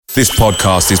This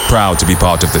podcast is proud to be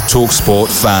part of the TalkSport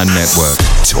Fan Network.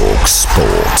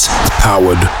 TalkSport.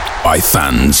 Powered by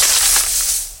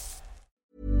fans.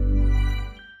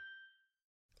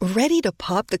 Ready to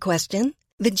pop the question?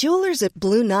 The jewelers at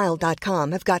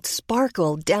BlueNile.com have got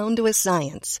sparkle down to a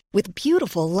science with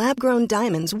beautiful lab-grown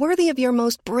diamonds worthy of your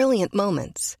most brilliant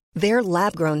moments. Their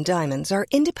lab-grown diamonds are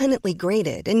independently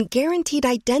graded and guaranteed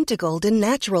identical to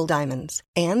natural diamonds.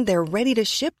 And they're ready to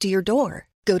ship to your door.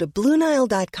 Go to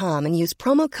BlueNile.com and use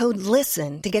promo code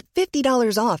LISTEN to get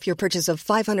 $50 off your purchase of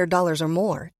 $500 or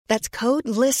more. That's code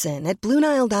LISTEN at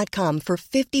BlueNile.com for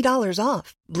 $50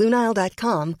 off.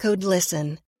 BlueNile.com, code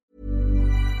LISTEN.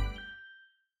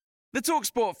 The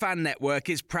TalkSport Fan Network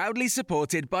is proudly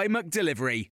supported by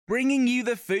McDelivery, bringing you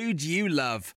the food you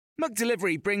love.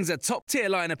 McDelivery brings a top-tier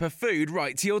lineup of food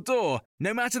right to your door.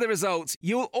 No matter the result,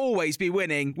 you'll always be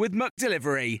winning with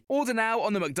McDelivery. Order now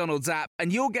on the McDonald's app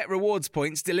and you'll get rewards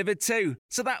points delivered too.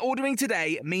 So that ordering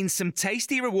today means some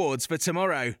tasty rewards for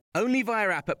tomorrow. Only via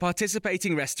app at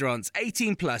participating restaurants.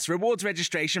 18 plus. Rewards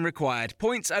registration required.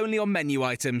 Points only on menu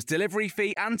items. Delivery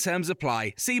fee and terms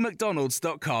apply. See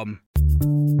mcdonalds.com.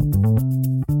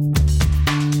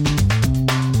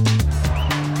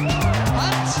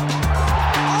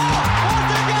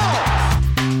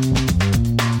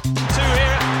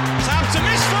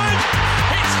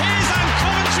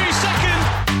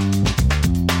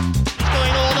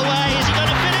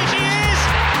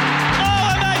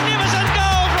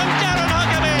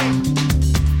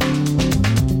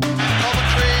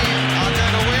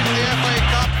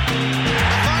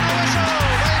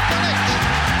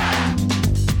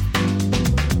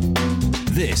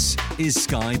 This is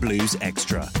Sky Blues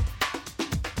Extra.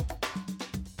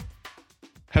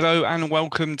 Hello and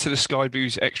welcome to the Sky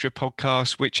Blues Extra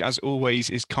podcast, which as always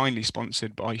is kindly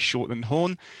sponsored by Shortland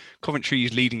Horn,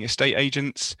 Coventry's leading estate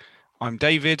agents. I'm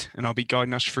David and I'll be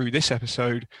guiding us through this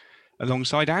episode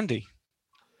alongside Andy.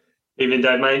 Evening,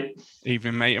 Dave, mate.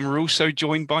 Evening, mate. And we're also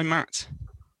joined by Matt.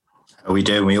 How are we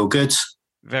doing? We all good?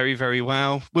 Very, very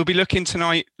well. We'll be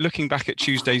looking back at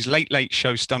Tuesday's late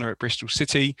show stunner at Bristol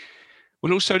City.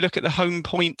 We'll also look at the home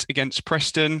point against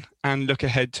Preston and look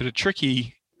ahead to the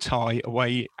tricky tie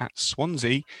away at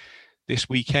Swansea this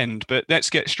weekend. But let's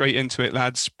get straight into it,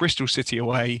 lads. Bristol City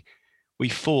away. We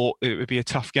thought it would be a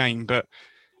tough game, but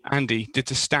Andy, did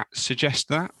the stats suggest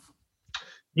that?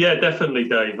 Yeah, definitely,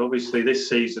 Dave. Obviously, this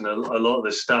season, a lot of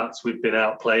the stats, we've been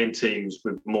out playing teams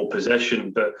with more possession,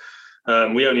 but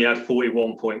we only had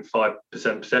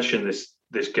 41.5% possession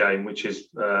this game, which is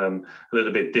a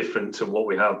little bit different to what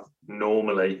we have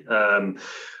normally.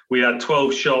 We had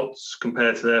 12 shots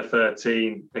compared to their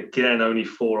 13. Again, only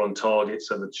 4 on target,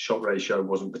 so the shot ratio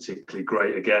wasn't particularly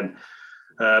great again.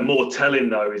 More telling,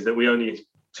 though, is that we only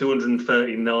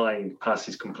 239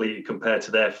 passes completed compared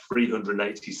to their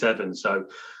 387. So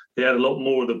they had a lot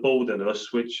more of the ball than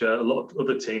us, which a lot of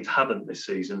other teams haven't this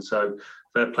season. So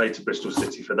fair play to Bristol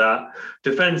City for that.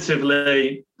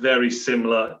 Defensively, very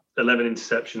similar. 11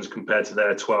 interceptions compared to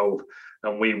their 12.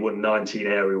 And we won 19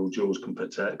 aerial duels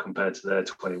compared to their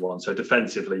 21. So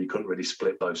defensively, you couldn't really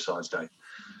split both sides, Dave.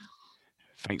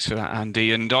 Thanks for that,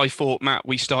 Andy. And I thought, Matt,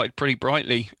 we started pretty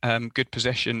brightly. Good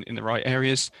possession in the right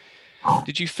areas.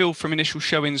 Did you feel from initial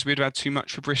showings we'd had too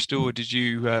much for Bristol, or did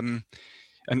you? And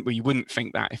well, you wouldn't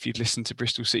think that if you'd listened to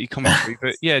Bristol City commentary.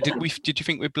 But yeah, did you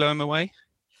think we'd blow them away?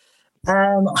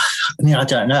 I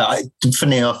don't know.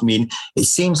 Funny enough, it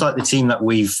seems like the team that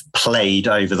we've played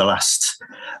over the last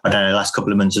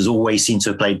couple of months has always seemed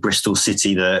to have played Bristol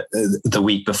City the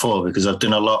week before, because I've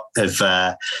done a lot of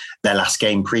their last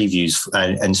game previews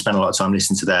and spent a lot of time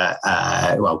listening to their,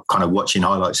 kind of watching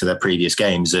highlights of their previous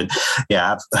games. And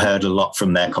yeah, I've heard a lot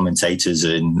from their commentators,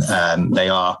 and they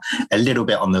are a little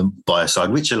bit on the bias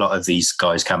side, which a lot of these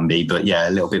guys can be, but yeah,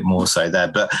 a little bit more so there.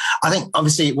 But I think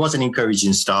obviously it was an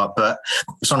encouraging start, but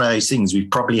it's one of those things we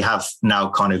probably have now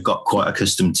kind of got quite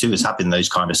accustomed to, is having those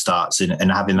kind of starts and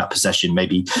having that possession,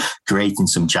 maybe creating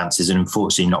some chances, and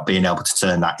unfortunately not being able to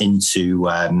turn that into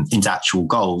actual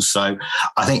goals. So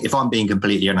I think, if I'm being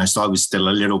completely honest, I was still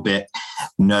a little bit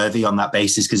nervy on that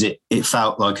basis, because it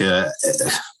felt like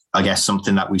I guess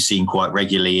something that we've seen quite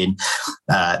regularly in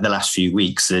the last few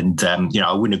weeks. And, I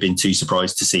wouldn't have been too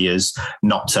surprised to see us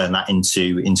not turn that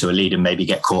into a lead and maybe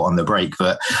get caught on the break.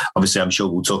 But obviously, I'm sure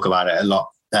we'll talk about it a lot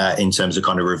in terms of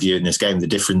kind of reviewing this game. The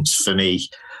difference for me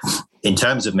in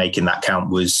terms of making that count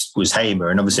was Hamer.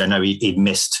 And obviously I know he'd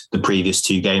missed the previous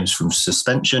 2 games from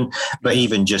suspension, but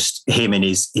even just him in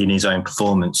his own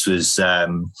performance was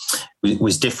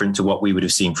different to what we would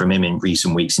have seen from him in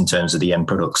recent weeks in terms of the end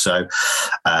product. So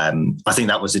I think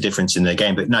that was the difference in the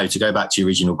game. But no, to go back to your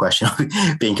original question,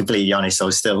 being completely honest, I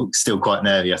was still quite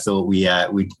nervy. I thought we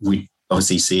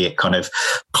obviously see it kind of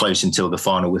close until the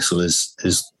final whistle, as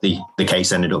the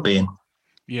case ended up being.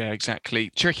 Yeah, exactly.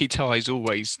 Tricky ties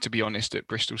always, to be honest, at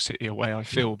Bristol City away, I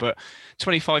feel. But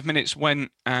 25 minutes went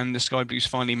and the Sky Blues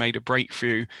finally made a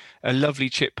breakthrough. A lovely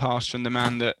chip pass from the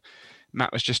man that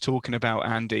Matt was just talking about,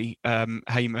 Andy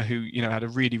Hamer, who had a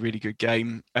really, really good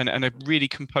game, and a really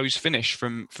composed finish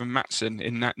from Maatsen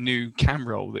in that new cam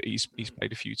role that he's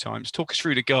played a few times. Talk us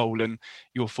through the goal and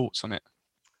your thoughts on it.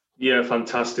 Yeah,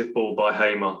 fantastic ball by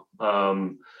Hamer.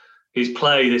 His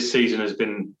play this season has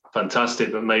been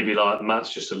fantastic, but maybe like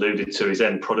Matt's just alluded to, his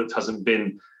end product hasn't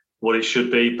been what it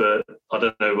should be. But I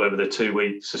don't know whether the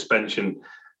 2-week suspension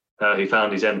he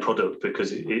found his end product,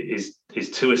 because his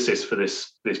 2 assists for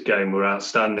this game were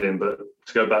outstanding. But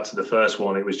to go back to the first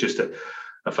one, it was just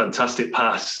a fantastic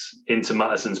pass into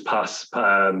Mattison's path.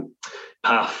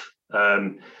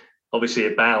 Obviously,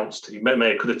 it bounced. He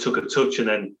may could have took a touch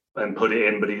and put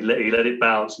it in, but he let it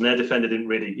bounce. And their defender didn't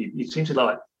really. He seemed to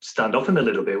like stand off him a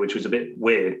little bit, which was a bit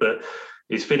weird. But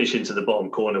his finish into the bottom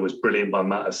corner was brilliant by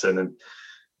Mattison,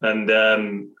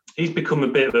 and he's become a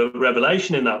bit of a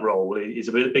revelation in that role. He's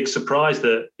a big surprise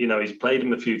that he's played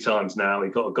him a few times now. He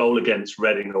got a goal against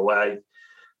Reading away,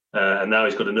 and now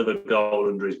he's got another goal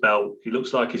under his belt. He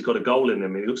looks like he's got a goal in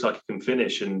him. He looks like he can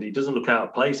finish, and he doesn't look out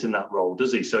of place in that role,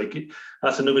 does he? So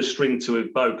that's another string to his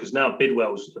bow, because now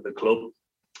Bidwell's at the club.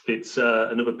 It's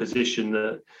another position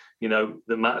that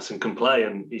that Mattison can play,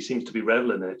 and he seems to be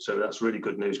reveling in it. So that's really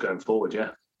good news going forward. Yeah.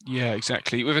 Yeah,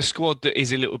 exactly. With a squad that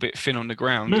is a little bit thin on the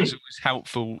ground, it's always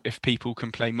helpful if people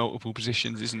can play multiple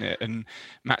positions, isn't it? And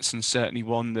Mattson's certainly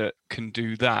one that can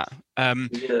do that.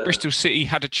 Bristol City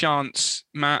had a chance,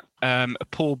 Matt, a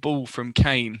poor ball from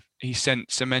Kane. He sent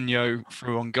Semenyo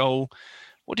through on goal.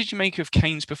 What did you make of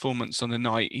Kane's performance on the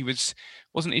night? He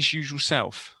wasn't his usual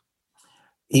self.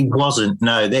 He wasn't.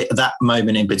 No, that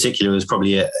moment in particular was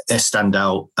probably a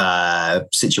standout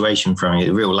situation for him.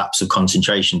 A real lapse of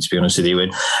concentration, to be honest with you.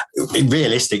 And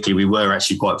realistically, we were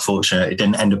actually quite fortunate. It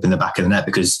didn't end up in the back of the net,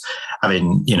 because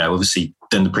having, obviously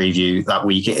done the preview that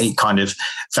week, it kind of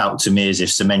felt to me as if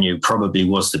Semenyo probably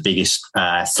was the biggest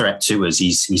threat to us.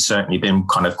 He's certainly been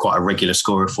kind of quite a regular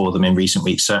scorer for them in recent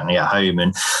weeks, certainly at home.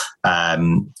 And,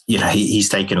 he's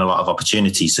taken a lot of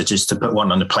opportunities. So just to put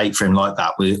one on the plate for him like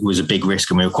that was a big risk.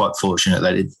 And we were quite fortunate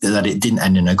that it didn't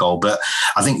end in a goal. But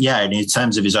I think, in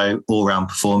terms of his all-round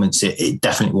performance, it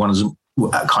definitely wasn't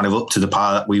kind of up to the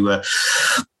par that we were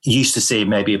used to seeing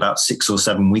maybe about 6 or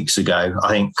 7 weeks ago. I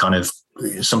think kind of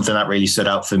something that really stood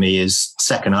out for me is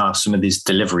second half, some of these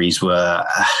deliveries were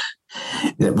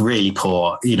really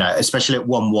poor, especially at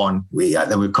 1-1.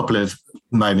 There were a couple of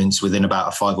moments within about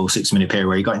a 5 or 6 minute period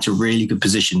where he got into really good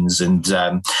positions, and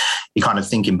you kind of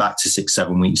thinking back to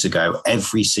 6-7 weeks ago,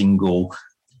 every single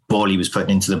ball he was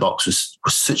putting into the box was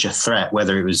such a threat,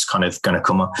 whether it was kind of going to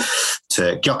come up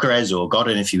to Gyökeres or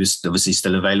Godin if he was obviously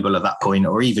still available at that point,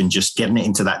 or even just getting it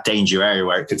into that danger area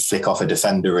where it could flick off a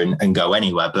defender and go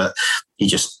anywhere. But he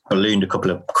just ballooned a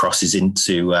couple of crosses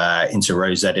into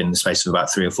Rose in the space of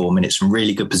about 3 or 4 minutes from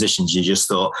really good positions. You just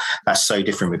thought that's so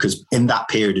different, because in that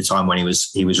period of time when he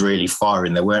was really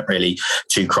firing, there weren't really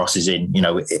 2 crosses in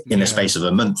the space of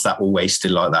a month that were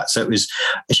wasted like that. So it was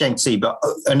a shame to see. But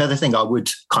another thing I would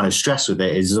kind of stress with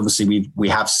it is obviously we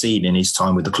have seen in his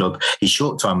time with the club, his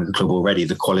short time with the club already,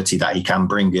 the quality that he can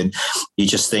bring. And you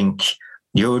just think,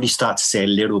 you already start to see a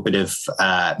little bit of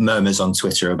murmurs on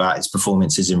Twitter about his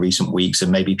performances in recent weeks, and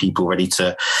maybe people ready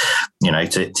to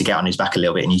get on his back a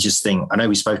little bit. And you just think, I know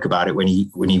we spoke about it when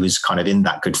he was kind of in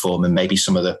that good form, and maybe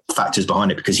some of the factors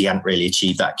behind it, because he hadn't really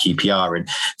achieved that QPR. And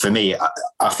for me,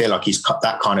 I feel like he's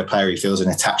that kind of player. He feels an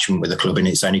attachment with the club, and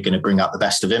it's only going to bring out the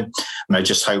best of him. And I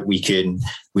just hope we can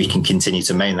continue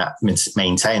to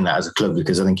maintain that as a club,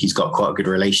 because I think he's got quite a good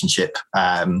relationship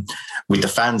with the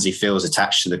fans. He feels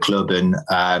attached to the club, and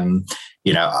I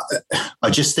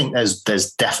just think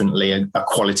there's definitely a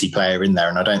quality player in there,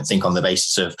 and I don't think on the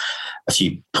basis of a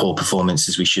few poor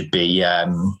performances we should be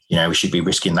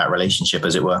risking that relationship,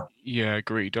 as it were. Yeah,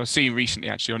 agreed. I see recently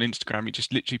actually on Instagram, he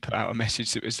just literally put out a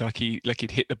message that was like he'd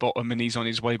hit the bottom and he's on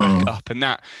his way back up, and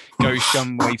that goes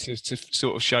some way to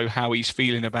sort of show how he's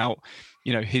feeling about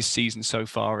his season so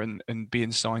far and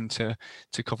being signed to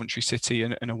Coventry City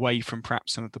and away from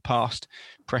perhaps some of the past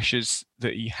pressures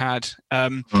that he had.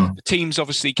 The teams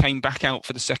obviously came back out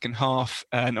for the second half,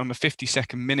 and on the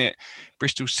 52nd minute,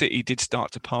 Bristol City did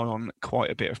start to pile on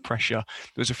quite a bit of pressure.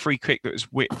 There was a free kick that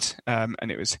was whipped and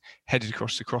it was headed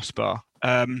across the crossbar.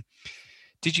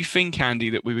 Did you think, Andy,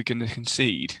 that we were going to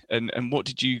concede? And what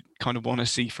did you kind of want to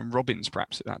see from Robins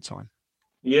perhaps at that time?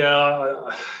 Yeah,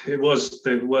 they were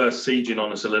sieging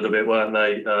on us a little bit, weren't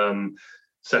they?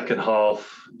 Second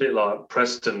half, a bit like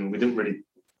Preston. We didn't really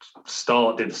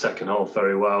did the second half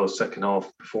very well. Second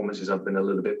half performances have been a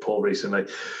little bit poor recently.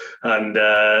 And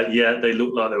they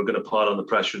looked like they were going to pile on the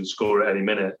pressure and score at any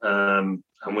minute, and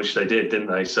which they did,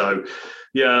 didn't they? So,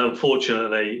 yeah,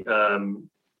 unfortunately,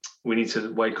 we need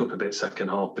to wake up a bit second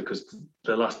half, because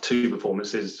the last two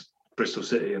performances, Bristol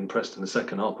City and Preston, the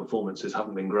second half performances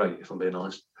haven't been great, if I'm being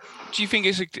honest. Do you think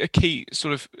it's a key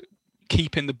sort of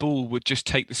keeping the ball would just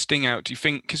take the sting out? Do you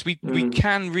think, because we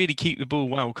can really keep the ball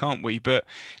well, can't we? But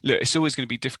look, it's always going to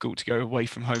be difficult to go away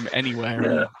from home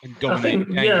anywhere and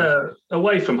dominate.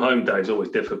 Away from home day is always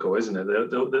difficult, isn't it?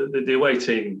 The away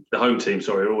team, the home team,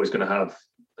 are always going to have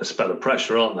a spell of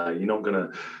pressure, aren't they? You're not going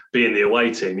to be in the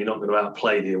away team. You're not going to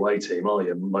outplay the away team, are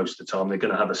you? Most of the time, they're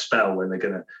going to have a spell when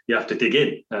you have to dig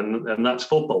in, and that's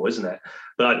football, isn't it?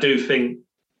 But I do think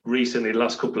recently, the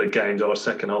last couple of games, our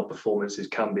second half performances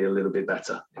can be a little bit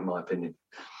better, in my opinion.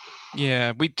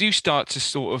 Yeah, we do start to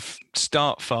sort of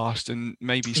start fast, and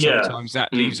maybe sometimes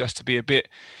that leaves us to be a bit,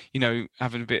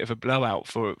 having a bit of a blowout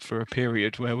for a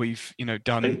period where we've,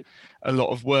 done a lot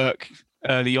of work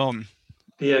early on.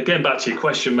 Yeah, getting back to your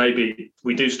question, maybe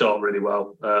we do start really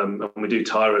well, and we do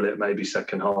tire a little, maybe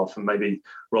second half, and maybe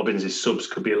Robins' subs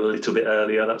could be a little bit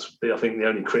earlier. That's, I think, the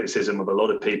only criticism of a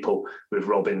lot of people with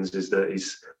Robins is that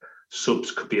his subs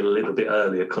could be a little bit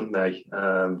earlier, couldn't they?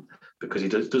 Because he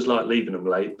does like leaving them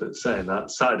late. But saying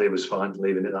that, Saturday was fine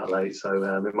leaving it that late,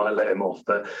 so we might let him off.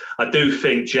 But I do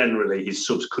think generally his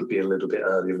subs could be a little bit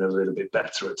earlier and a little bit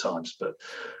better at times. But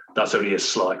that's only a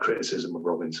slight criticism of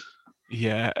Robins.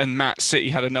 Yeah, and Matt, City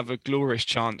had another glorious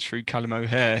chance through Callum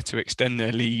O'Hare to extend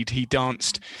their lead. He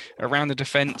danced around the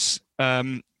defence,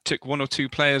 took one or two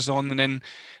players on, and then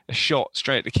a shot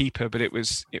straight at the keeper, but it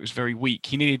was very weak.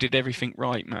 He nearly did everything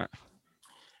right, Matt.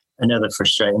 Another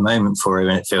frustrating moment for him,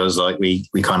 and it feels like we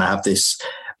kind of have this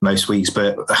most weeks,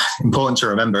 but important to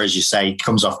remember, as you say,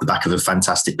 comes off the back of a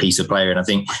fantastic piece of player, and I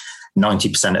think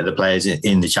 90% of the players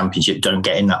in the Championship don't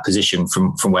get in that position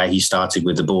from where he started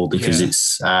with the ball, because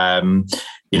it's, I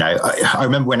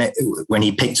remember when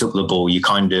he picked up the ball, you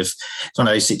kind of, it's one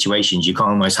of those situations, you can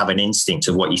almost have an instinct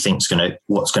of what you think's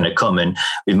what's going to come. And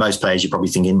with most players, you're probably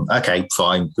thinking, okay,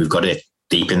 fine, we've got it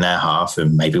deep in their half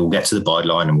and maybe we'll get to the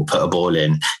byline and we'll put a ball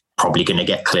in, probably going to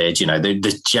get cleared.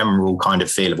 The general kind of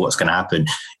feel of what's going to happen.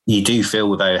 You do feel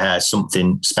with O'Hare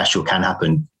something special can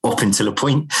happen up until a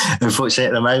point, unfortunately,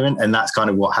 at the moment. And that's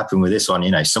kind of what happened with this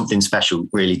one. Something special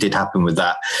really did happen with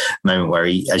that moment where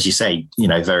he, as you say,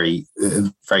 very,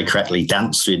 very correctly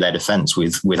danced through their defence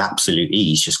with absolute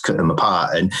ease, just cut them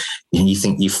apart. And you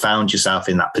think you've found yourself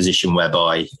in that position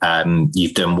whereby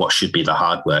you've done what should be the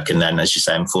hard work. And then, as you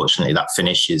say, unfortunately, that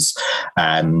finish is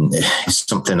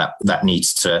something that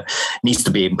needs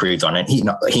to be improved on. And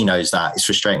he knows that. It's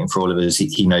frustrating for all of us.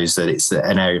 He knows that it's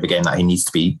an area of the game that he needs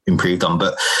to be improved on.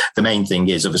 But the main thing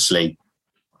is, obviously,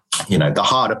 the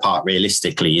harder part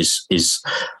realistically is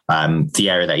the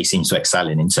area that he seems to excel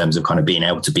in terms of kind of being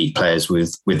able to beat players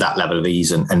with that level of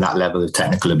ease and that level of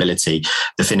technical ability.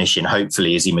 The finishing,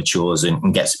 hopefully, as he matures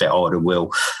and gets a bit older,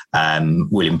 will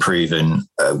improve. And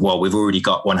while we've already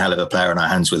got one hell of a player on our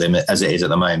hands with him as it is at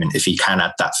the moment, if he can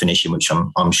add that finishing, which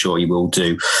I'm sure he will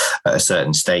do at a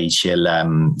certain stage, he'll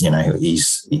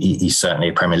he's certainly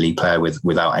a Premier League player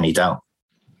without any doubt.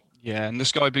 Yeah, and the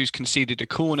Sky Blues conceded a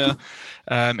corner.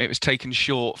 It was taken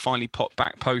short, finally popped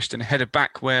back post and headed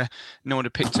back where no one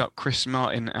had picked up Chris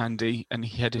Martin, Andy, and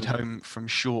he headed home from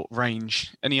short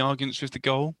range. Any arguments with the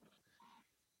goal?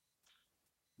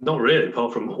 Not really,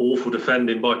 apart from awful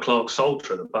defending by Clark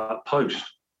Salter at the back post.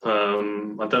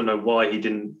 I don't know why he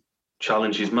didn't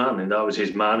challenge his man, and that was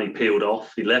his man. He peeled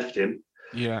off, he left him.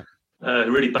 Yeah.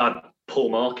 Really bad. Poor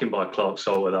marking by Clark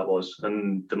Salter, that was,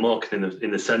 and the marking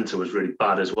in the centre was really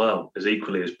bad as well, as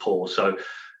equally as poor. So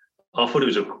I thought it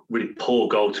was a really poor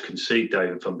goal to concede,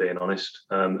 Dave, if I'm being honest.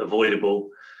 Avoidable,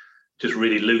 just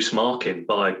really loose marking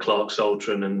by Clark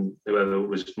Salter and whoever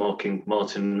was marking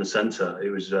Martin in the centre. It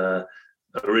was a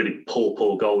really poor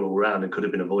goal all round and could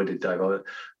have been avoided, Dave.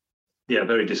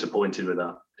 Very disappointed with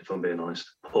that, if I'm being honest.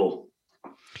 Poor.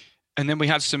 And then we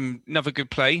had another good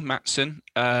play, Maatsen,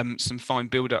 some fine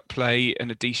build-up play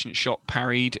and a decent shot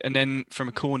parried. And then from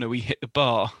a corner, we hit the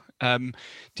bar.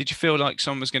 Did you feel like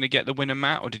someone was going to get the winner,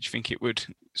 Matt, or did you think it would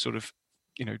sort of,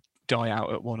 die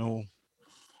out at 1-1?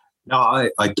 No,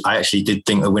 I actually did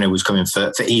think the winner was coming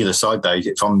for either side, though.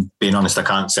 If I'm being honest, I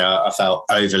can't say I felt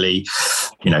overly,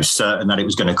 certain that it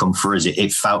was going to come for us.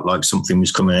 It felt like something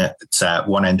was coming at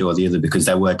one end or the other, because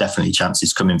there were definitely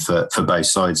chances coming for both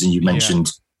sides. And you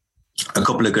mentioned a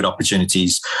couple of good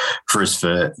opportunities for us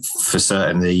for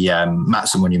certain. The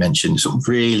Maatsen one you mentioned, sort of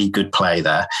really good play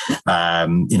there.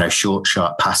 Short,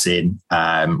 sharp passing,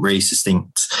 really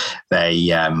succinct.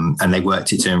 And they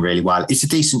worked it to him really well. It's a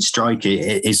decent strike.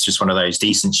 It's just one of those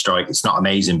decent strike. It's not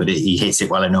amazing, but he hits it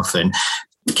well enough, and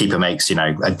the keeper makes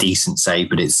a decent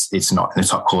save, but it's not in the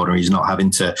top corner. He's not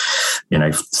having to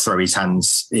throw his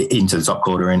hands into the top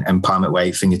corner and palm it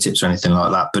away, fingertips or anything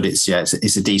like that. But it's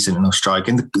a decent enough strike,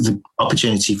 and the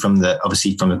opportunity from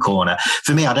the corner,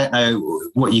 for me, I don't know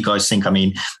what you guys think. I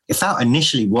mean, it felt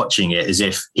initially watching it as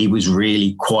if he was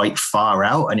really quite far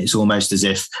out, and it's almost as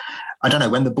if, I don't know,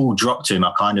 when the ball dropped to him,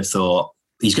 I kind of thought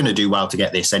he's going to do well to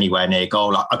get this anywhere near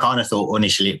goal. I kind of thought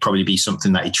initially it'd probably be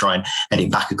something that he'd try and head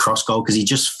it back across goal, because he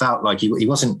just felt like he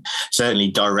wasn't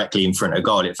certainly directly in front of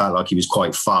goal. It felt like he was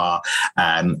quite far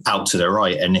out to the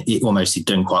right, and he'd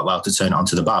done quite well to turn it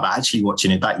onto the bar. But actually watching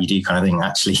it back, you do kind of think,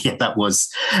 actually, that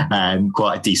was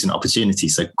quite a decent opportunity.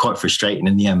 So quite frustrating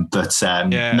in the end. But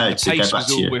no, to pace go back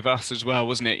was to all with us as well,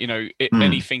 wasn't it?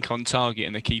 Anything on target,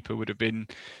 and the keeper would have been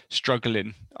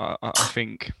struggling, I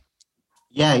think.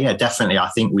 Yeah, definitely. I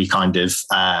think we kind of,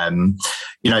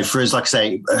 for us, like I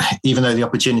say, even though the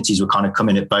opportunities were kind of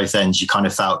coming at both ends, you kind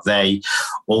of felt they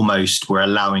almost were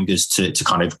allowing us to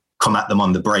kind of come at them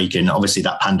on the break. And obviously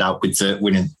that panned out with the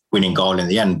winning goal in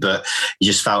the end. But you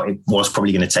just felt it was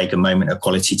probably going to take a moment of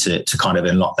quality to kind of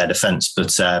unlock their defence.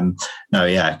 But going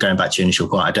back to your initial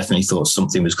point, I definitely thought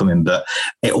something was coming. But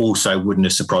it also wouldn't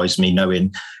have surprised me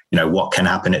knowing what can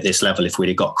happen at this level if we'd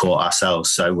have got caught ourselves.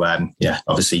 So,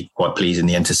 obviously quite pleased in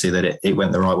the end to see that it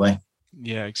went the right way.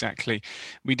 Yeah, exactly.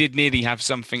 We did nearly have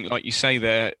something, like you say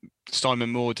there,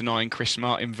 Simon Moore denying Chris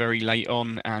Martin very late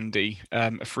on, Andy,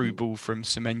 a through ball from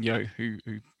Semenyo, who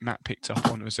Matt picked up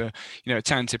on, was a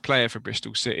talented player for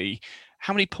Bristol City.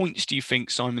 How many points do you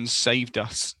think Simon saved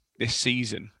us this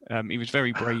season? He was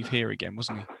very brave here again,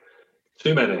 wasn't he?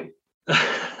 Too many.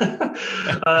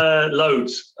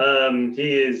 Loads.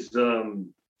 He is the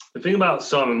thing about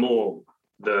Simon Moore,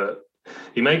 that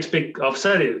he makes big. I've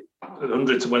said it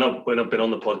hundreds when I've been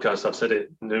on the podcast. I've said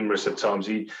it numerous of times.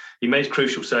 He makes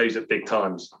crucial saves at big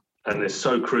times, and they're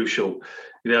so crucial.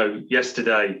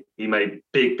 Yesterday he made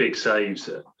big saves.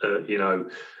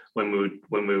 When we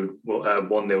were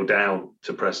 1-0 down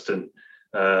to Preston,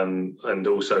 and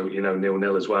also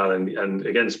 0-0 as well, and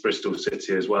against Bristol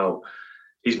City as well.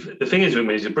 The thing is with him,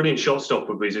 he's a brilliant shot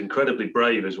stopper, but he's incredibly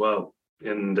brave as well.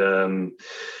 And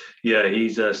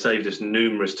he's saved us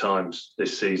numerous times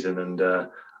this season, and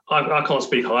I can't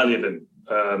speak highly of him.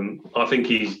 I think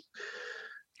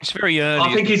it's very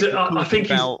early. I think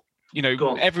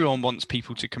everyone wants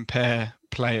people to compare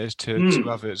players to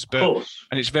others, but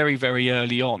and it's very, very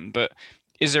early on. But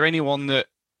is there anyone that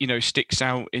sticks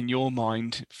out in your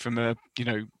mind from a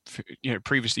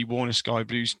previously worn a Sky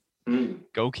Blues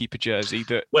goalkeeper jersey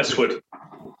that Westwood?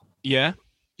 Yeah,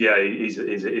 he's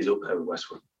up there with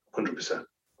Westwood, 100%.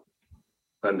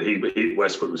 And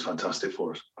Westwood was fantastic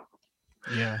for us.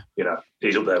 Yeah,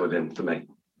 he's up there with him for me.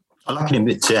 I like him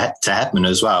to Hetman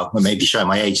as well. I may be showing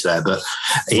my age there, but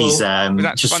he's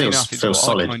just feels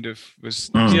solid. Kind of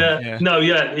was,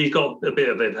 he's got a bit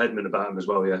of Ed Hedman about him as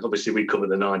well. Yeah, obviously we cover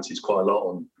the 90s quite a lot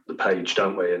on the page,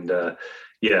 don't we? And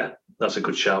that's a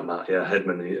good shout, Matt. Yeah,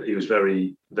 Hedman, he was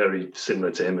very, very similar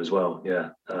to him as well. Yeah,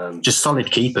 just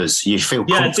solid keepers. You feel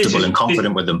comfortable and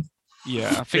confident with them.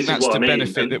 Yeah, I think that's the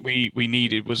benefit that we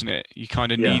needed, wasn't it? You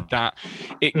kind of need that.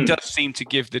 It does seem to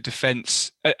give the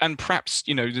defence, and perhaps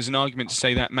there's an argument to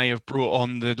say that may have brought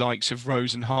on the likes of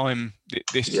Rose and Heim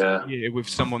this year with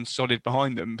someone solid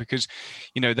behind them, because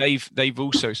they've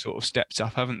also sort of stepped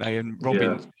up, haven't they? And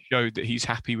Robin showed that he's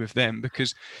happy with them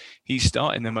because he's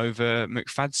starting them over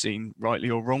McFadzean,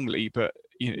 rightly or wrongly, but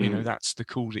that's the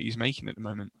call that he's making at the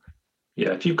moment.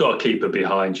 Yeah, if you've got a keeper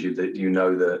behind you that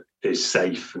that is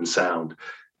safe and sound,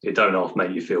 it don't half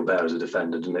make you feel better as a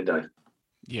defender, doesn't it, Dave?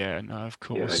 Yeah, no, of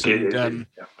course.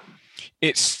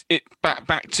 It's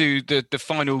back to the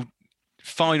final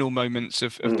final moments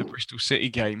of the Bristol City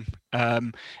game.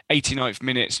 89th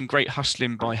minute, some great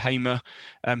hustling by Hamer.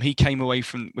 He came away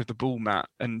with the ball, Matt,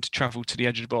 and travelled to the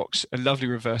edge of the box. A lovely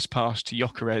reverse pass to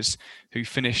Gyökeres, who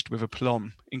finished with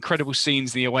aplomb. Incredible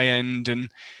scenes the away end, and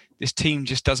this team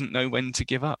just doesn't know when to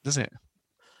give up, does it?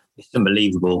 It's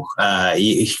unbelievable.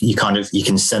 You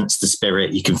can sense the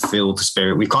spirit. You can feel the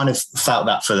spirit. We kind of felt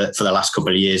that for the last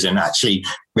couple of years, and actually,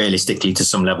 realistically, to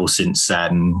some level, since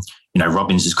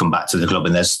Robins has come back to the club,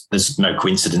 and there's no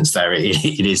coincidence there.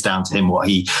 It is down to him what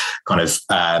he kind of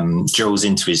drills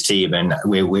into his team, and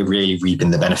we're really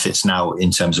reaping the benefits now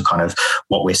in terms of kind of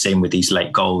what we're seeing with these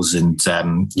late goals. And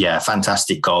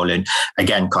fantastic goal. And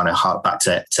again, kind of hark back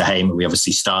to Hamer. We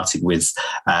obviously started with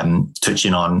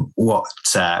touching on what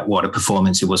a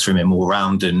performance it was from him all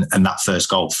round, and that first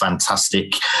goal,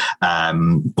 fantastic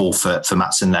ball for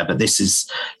Maatsen there. But this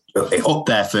is up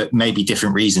there for maybe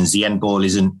different reasons. The end ball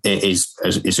is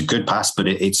a good pass, but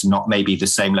it's not maybe the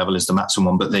same level as the Maatsen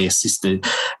one. But the assist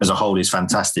as a whole is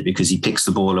fantastic because he picks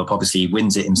the ball up. Obviously, he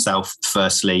wins it himself.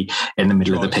 Firstly, in the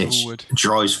middle of the pitch,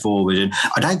 drives forward, and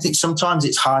I don't think sometimes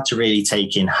it's hard to really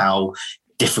take in how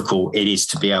difficult it is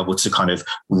to be able to kind of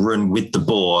run with the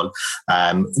ball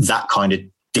that kind of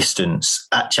distance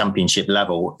at championship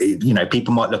level.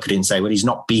 People might look at it and say, well, he's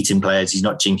not beating players, he's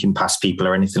not jinking past people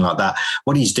or anything like that.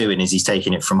 What he's doing is he's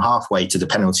taking it from halfway to the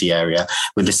penalty area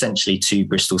with essentially two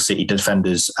Bristol City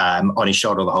defenders on his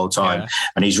shoulder the whole time,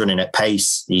 and he's running at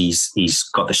pace. He's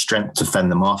got the strength to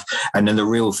fend them off. And then the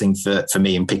real thing for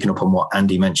me, and picking up on what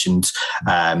Andy mentioned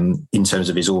in terms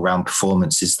of his all-round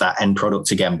performance, is that end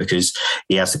product again, because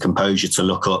he has the composure to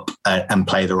look up and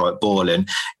play the right ball. And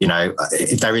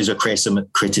if there is a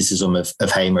criticism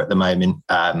of Hamer at the moment,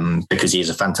 because he is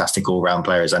a fantastic all-round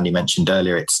player, as Andy mentioned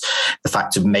earlier, it's the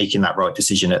fact of making that right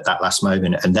decision at that last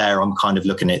moment. And there I'm kind of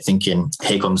looking at it thinking,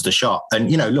 here comes the shot. And,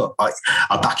 look, I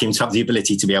back him to have the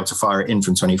ability to be able to fire it in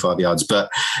from 25 yards. But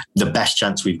the best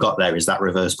chance we've got there is that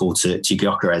reverse ball to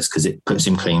Gyökeres, because it puts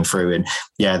him clean through. And,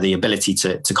 the ability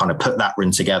to kind of put that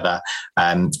run together,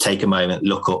 take a moment,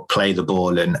 look up, play the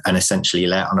ball, and essentially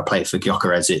lay it on a plate for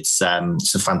Gyökeres. It's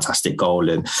a fantastic goal.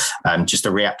 And just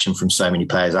a reaction from so many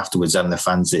players afterwards and the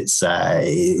fans,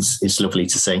 it's lovely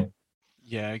to see.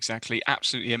 Yeah, exactly.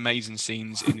 Absolutely amazing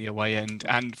scenes in the away end,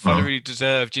 and really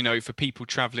deserved, for people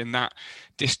travelling that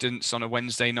distance on a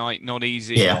Wednesday night. Not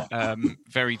easy,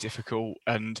 very difficult,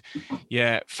 and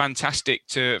fantastic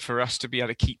for us to be able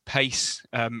to keep pace.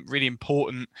 Really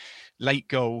important late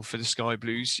goal for the Sky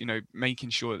Blues, making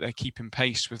sure that they're keeping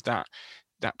pace with that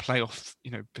playoff,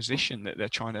 position that they're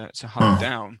trying to hunt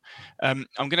down. I'm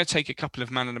going to take a couple of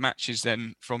man of the matches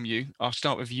then from you. I'll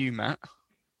start with you, Matt.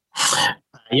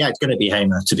 Yeah, it's going to be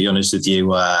Hamer, to be honest with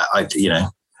you.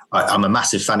 I'm a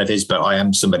massive fan of his, but I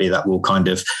am somebody that will kind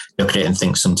of look at it and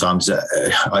think sometimes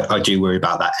I do worry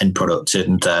about that end product.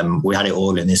 And we had it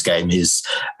all in this game. His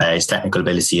technical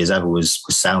ability as ever was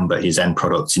sound, but his end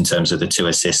product in terms of the two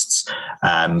assists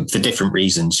for different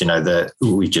reasons, that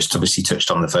we just obviously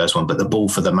touched on the first one, but the ball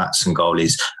for the Maatsen goal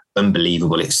is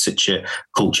unbelievable. It's such a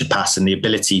cultured pass, and the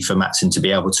ability for Maatsen to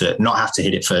be able to not have to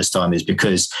hit it first time is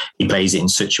because he plays it in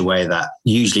such a way that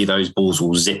usually those balls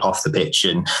will zip off the pitch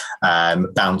and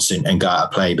bounce and go out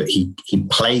of play, but he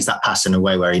plays that pass in a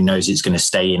way where he knows it's going to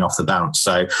stay in off the bounce.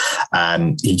 So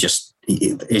it's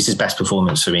his best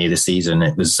performance for me this season.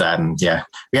 It was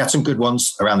we had some good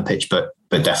ones around the pitch, but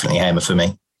definitely Hamer for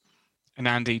me. And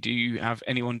Andy, do you have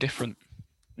anyone different?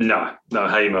 No,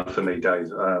 Hamer for me,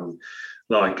 Dave.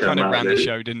 Kind of ran the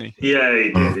show, didn't he? Yeah,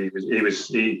 he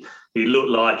did. He looked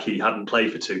like he hadn't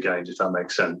played for two games, if that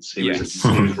makes sense. He was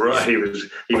right.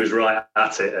 He was right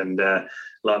at it, and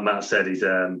like Matt said,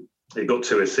 he got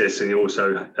two assists, and he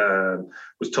also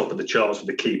was top of the charts with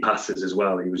the key passes as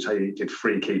well. He did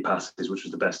 3 key passes, which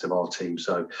was the best of our team.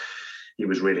 So he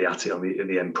was really at it on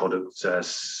the end product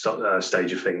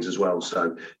stage of things as well.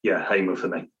 So yeah, Hamer for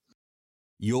me.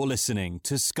 You're listening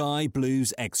to Sky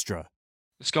Blues Extra.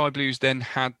 The Sky Blues then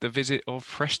had the visit of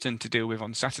Preston to deal with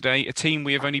on Saturday, a team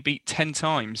we have only beat 10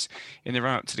 times in the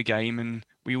run-up to the game, and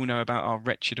we all know about our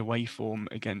wretched away form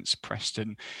against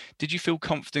Preston. Did you feel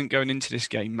confident going into this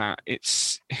game, Matt? It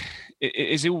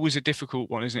is always a difficult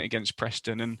one, isn't it, against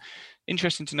Preston? And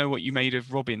interesting to know what you made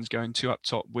of Robins going 2 up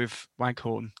top with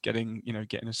Waghorn getting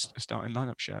a starting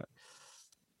lineup shirt.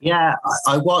 Yeah,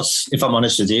 I was, if I'm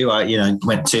honest with you, I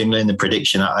went 2-0 in the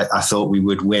prediction. I thought we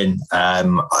would win.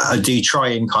 I do try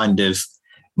and kind of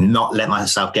not let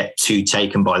myself get too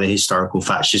taken by the historical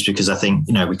facts, just because I think,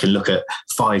 we can look at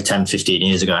 5, 10, 15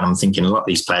 years ago, and I'm thinking a lot of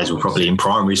these players were probably in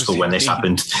primary school when this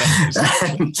happened.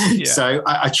 So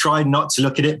I tried not to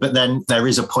look at it, but then there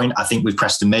is a point, I think, with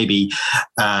Preston, maybe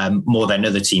more than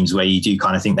other teams, where you do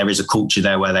kind of think there is a culture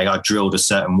there where they are drilled a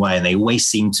certain way, and they always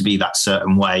seem to be that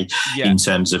certain way in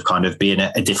terms of kind of being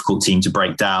a difficult team to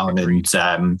break down,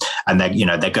 and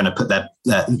they're going to put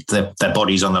their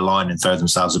bodies on the line and throw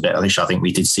themselves a bit, which I think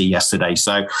we did see yesterday.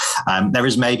 So there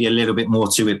is maybe a little bit more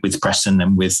to it with Preston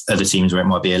than with other teams, where it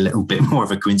might be a little bit more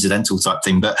of a coincidental type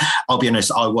thing. But I'll be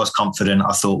honest, I was confident.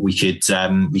 I thought we could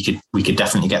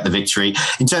definitely get the victory.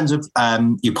 In terms of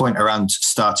your point around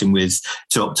starting with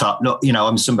 2 up top, look,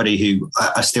 I'm somebody who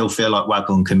I still feel like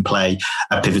Waghorn can play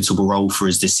a pivotal role for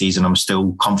us this season. I'm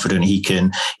still confident he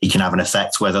can have an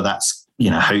effect, whether that's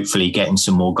hopefully getting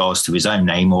some more goals to his own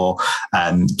name, or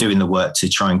doing the work to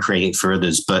try and create for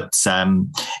others. But so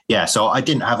I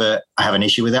didn't have an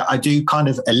issue with it. I do kind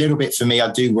of, a little bit, for me,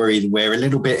 I do worry that we're a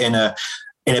little bit in a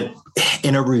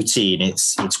routine.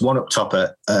 It's 1 up top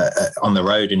on the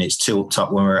road, and it's 2 up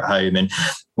top when we're at home. And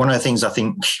one of the things I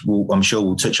think I'm sure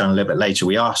we'll touch on a little bit later,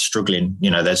 we are struggling.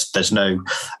 There's no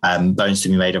bones to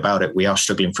be made about it. We are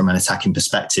struggling from an attacking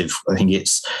perspective. I think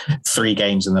it's 3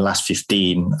 games in the last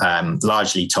 15,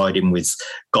 largely tied in with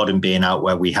Godden being out,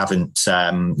 where we haven't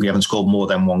scored more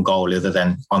than 1 goal, other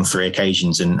than on 3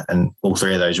 occasions, and all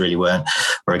 3 of those really were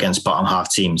against bottom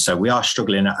half teams. So we are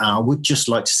struggling, and I would just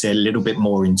like to see a little bit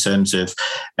more in terms of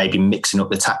maybe mixing up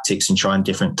the tactics and trying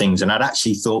different things. And I'd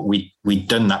actually thought we'd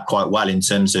done that quite well in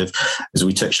terms of, as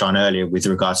we touched on earlier, with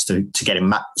regards to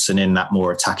getting Maatsen in that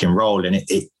more attacking role. And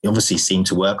it obviously seemed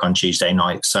to work on Tuesday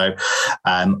night. So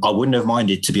I wouldn't have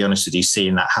minded, to be honest with you,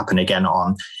 seeing that happen again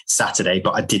on Saturday.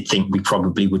 But I did think we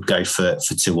probably would go for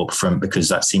 2 up front, because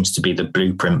that seems to be the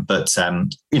blueprint. But,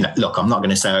 look, I'm not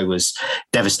going to say I was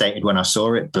devastated when I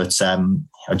saw it, but I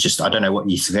don't know what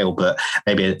you feel, but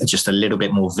maybe just a little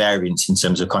bit more variance in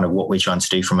terms of kind of what we're trying to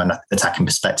do from an attacking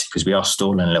perspective, because we are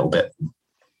stalling a little bit.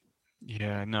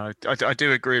 Yeah, no, I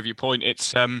do agree with your point.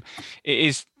 It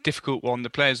is difficult one.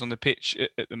 The players on the pitch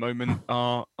at the moment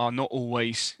are not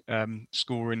always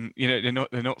scoring. They're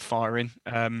not firing.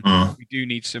 We do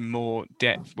need some more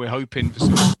depth. We're hoping for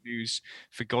some news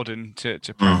for Godden to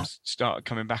perhaps start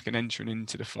coming back and entering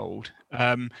into the fold.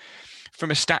 From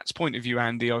a stats point of view,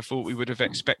 Andy, I thought we would have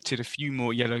expected a few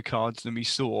more yellow cards than we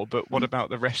saw. But what about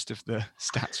the rest of the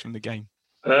stats from the game?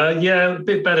 A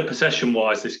bit better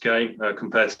possession-wise this game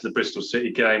compared to the Bristol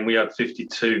City game. We had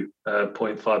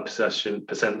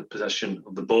 52.5% possession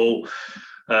of the ball.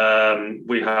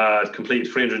 We had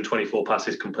completed 324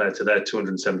 passes compared to their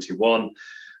 271.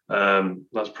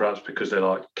 That's perhaps because they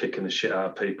like kicking the shit out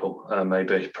of people,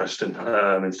 maybe Preston,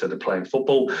 instead of playing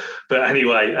football. But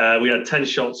anyway, we had 10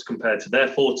 shots compared to their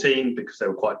 14, because they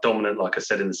were quite dominant. Like I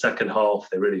said, in the second half,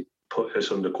 they really put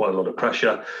us under quite a lot of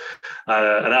pressure.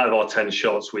 And out of our 10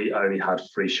 shots, we only had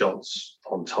 3 shots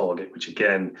on target, which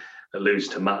again alludes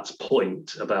to Matt's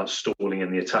point about stalling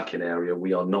in the attacking area.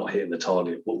 We are not hitting the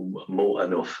target more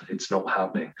enough. It's not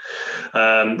happening.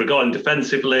 Regarding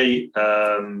defensively,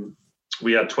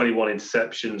 we had 21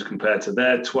 interceptions compared to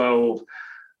their 12.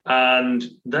 And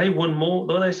they won more,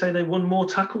 though they say they won more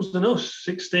tackles than us,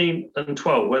 16 and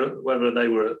 12. Whether they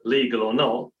were legal or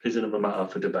not is another matter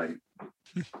for debate.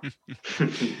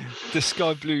 The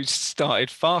Sky Blues started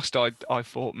fast, I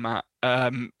thought, Matt.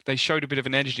 They showed a bit of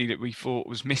an energy that we thought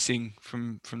was missing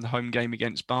from the home game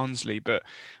against Barnsley, but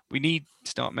we need to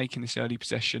start making this early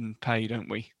possession pay, don't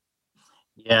we?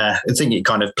 Yeah, I think it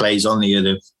kind of plays on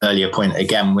the earlier point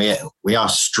again. We are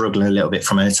struggling a little bit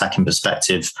from an attacking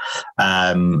perspective,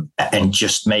 and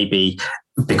just maybe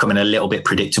becoming a little bit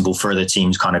predictable for other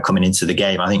teams kind of coming into the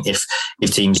game. I think if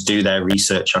teams do their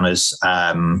research on us,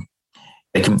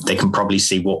 they can probably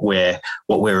see what we're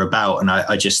about. And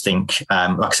I just think,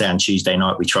 like I say, on Tuesday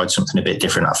night, we tried something a bit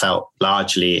different. I felt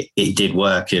largely it did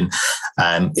work. And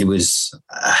it was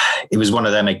one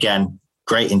of them again,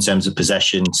 great in terms of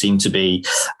possession, seemed to be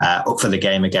up for the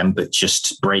game again, but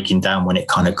just breaking down when it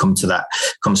kind of comes to that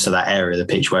area of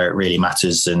the pitch where it really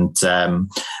matters. And I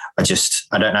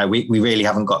don't know, we really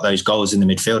haven't got those goals in the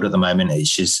midfield at the moment.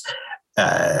 It's just,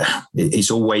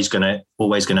 it's always going to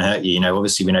hurt you.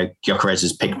 Obviously we know Gyökeres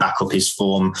has picked back up his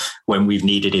form when we've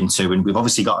needed him to, and we've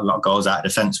obviously got a lot of goals out of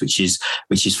defence, which is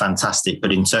fantastic.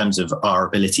 But in terms of our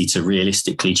ability to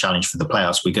realistically challenge for the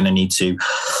playoffs, we're going to need to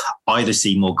either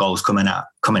see more goals coming out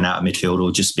of midfield,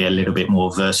 or just be a little bit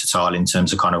more versatile in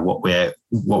terms of kind of what we're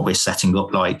setting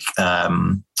up like,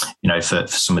 for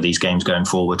some of these games going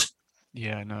forward.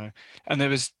 Yeah, no. And there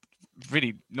was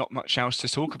really not much else to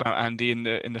talk about, Andy, in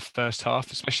the first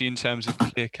half, especially in terms of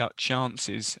clear-cut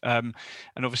chances. And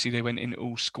obviously they went in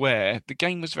all square. The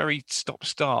game was very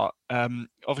stop-start.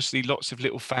 Obviously lots of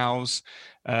little fouls,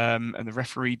 and the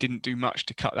referee didn't do much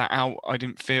to cut that out, I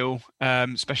didn't feel,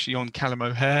 especially on Callum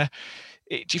O'Hare.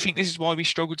 Do you think this is why we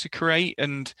struggled to create,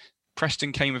 and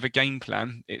Preston came with a game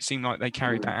plan? It seemed like they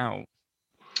carried that out.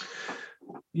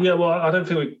 Yeah, well, I don't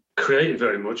think we created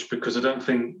very much because I don't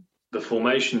think the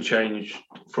formation change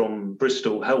from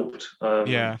Bristol helped.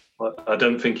 I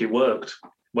don't think it worked.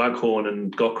 Waghorn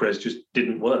and Gokres just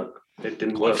didn't work. It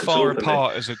didn't work at all. Far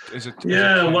apart as a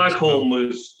Waghorn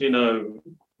was, he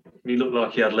looked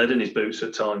like he had lead in his boots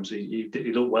at times. He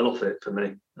looked well off it for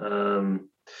me.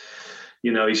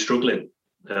 He's struggling.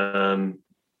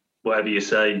 Whatever you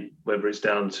say, whether it's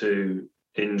down to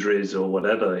injuries or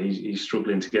whatever, he's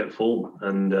struggling to get form.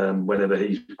 And whenever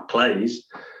he plays,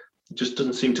 it just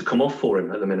doesn't seem to come off for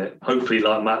him at the minute. Hopefully,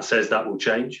 like Matt says, that will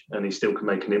change and he still can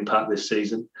make an impact this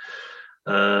season.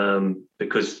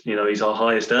 Because he's our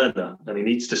highest earner and he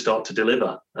needs to start to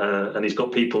deliver. And he's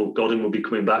got people. Godin will be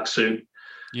coming back soon.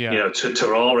 Yeah.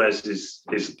 Tavares is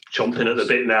chomping at the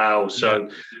bit now, so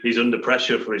he's under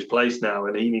pressure for his place now,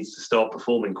 and he needs to start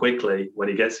performing quickly when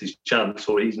he gets his chance,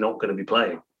 or he's not going to be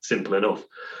playing. Simple enough.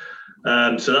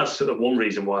 So that's sort of one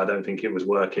reason why I don't think it was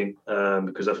working,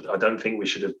 because I don't think we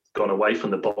should have gone away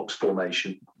from the box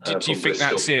formation. Do you think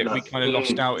that's it? No. We kind of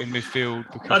lost out in midfield?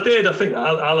 I did. I think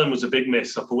Alan was a big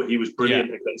miss. I thought he was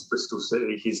brilliant against Bristol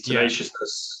City. His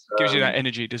tenaciousness. Gives you that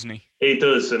energy, doesn't he? He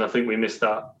does, and I think we missed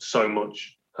that so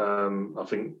much. I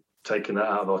think taking that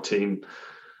out of our team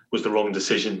was the wrong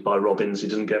decision by Robbins. He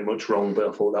doesn't get much wrong, but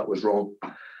I thought that was wrong.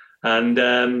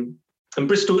 And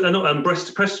Bristol and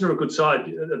Preston are a good side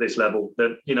at this level.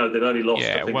 They've only lost.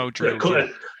 Yeah, well drilled.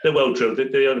 They're well drilled.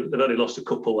 They've only lost a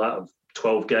couple out of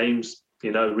 12 games,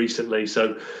 recently.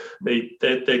 So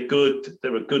they're good.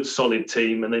 They're a good, solid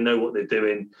team, and they know what they're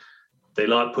doing. They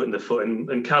like putting the foot in.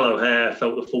 And Cal O'Hare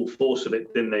felt the full force of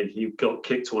it, didn't he? He got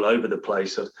kicked all over the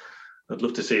place. I'd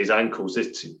love to see his ankles.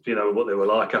 What they were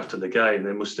like after the game.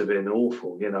 They must have been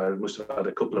awful. Must have had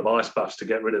a couple of ice baths to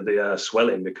get rid of the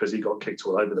swelling because he got kicked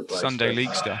all over the place. Sunday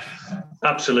League stuff.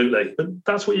 Absolutely. But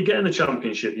that's what you get in the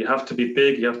Championship. You have to be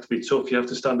big. You have to be tough. You have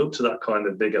to stand up to that kind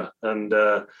of vigour. And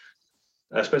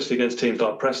especially against teams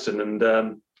like Preston. And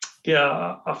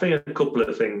I think a couple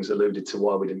of things alluded to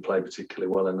why we didn't play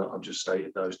particularly well. And I've just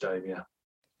stated those, Dave,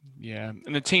 Yeah,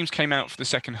 and the teams came out for the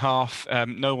second half.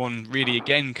 No one really,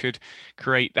 again, could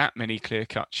create that many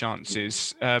clear-cut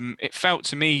chances. It felt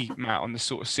to me, Matt, on the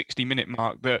sort of 60-minute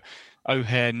mark that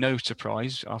O'Hare, no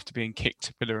surprise, after being kicked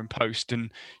to pillar and post,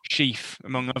 and Sheaf,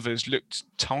 among others, looked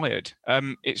tired.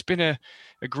 It's been a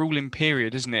gruelling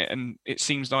period, isn't it? And it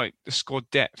seems like the squad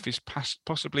depth is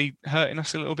possibly hurting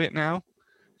us a little bit now.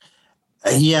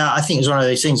 Yeah, I think it's one of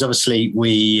those things. Obviously,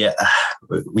 we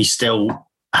still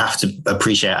have to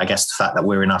appreciate, I guess, the fact that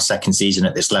we're in our second season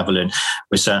at this level, and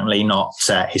we're certainly not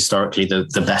historically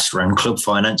the best run club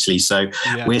financially. So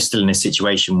we're still in a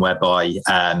situation whereby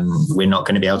we're not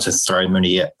going to be able to throw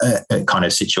money at kind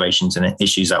of situations and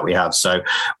issues that we have. So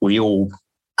we all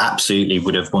absolutely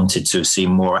would have wanted to have seen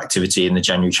more activity in the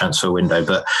January transfer window,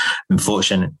 but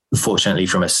unfortunately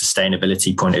from a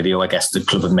sustainability point of view, I guess the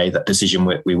club have made that decision.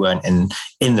 We weren't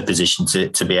in the position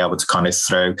to be able to kind of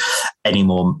throw any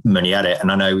more money at it.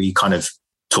 And I know we kind of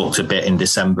talked a bit in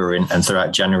December and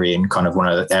throughout January, and kind of one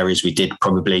of the areas we did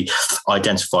probably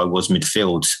identify was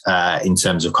midfield in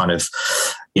terms of kind of,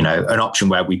 an option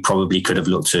where we probably could have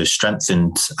looked to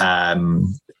strengthen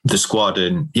the squad.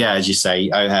 And as you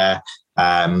say, O'Hare,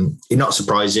 not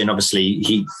surprising. Obviously,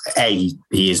 he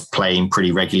is playing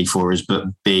pretty regularly for us, but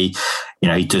B,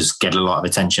 he does get a lot of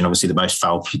attention. Obviously, the most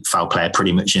foul player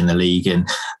pretty much in the league, and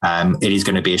it is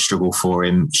going to be a struggle for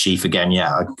him. Sheaf again,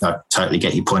 I totally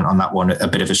get your point on that one. A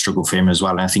bit of a struggle for him as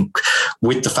well. And I think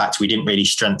with the fact we didn't really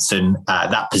strengthen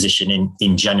that position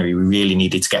in January, we really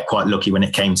needed to get quite lucky when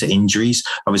it came to injuries.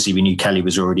 Obviously, we knew Kelly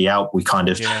was already out. We kind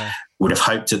of would have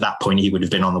hoped at that point he would have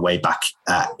been on the way back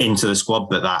into the squad,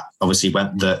 but that obviously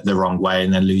went the wrong way.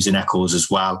 And then losing Eccles as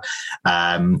well,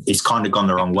 it's kind of gone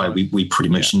the wrong way. We pretty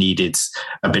much needed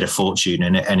a bit of fortune,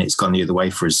 and it's gone the other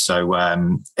way for us. So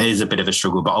it is a bit of a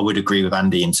struggle, but I would agree with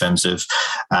Andy in terms of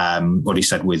what he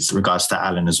said with regards to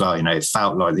Alan as well. It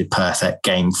felt like the perfect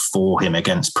game for him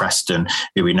against Preston,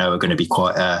 who we know are going to be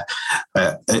quite a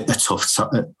tough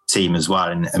team as well,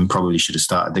 and probably should have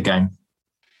started the game.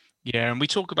 Yeah, and we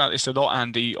talk about this a lot,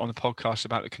 Andy, on the podcast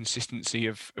about the consistency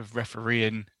of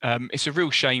refereeing. It's a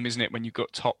real shame, isn't it, when you've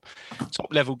got top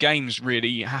level games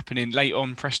really happening late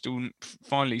on. Preston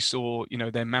finally saw,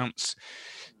 their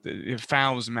the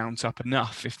fouls mount up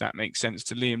enough, if that makes sense,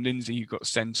 to Liam Lindsay, who got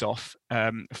sent off,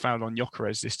 a foul on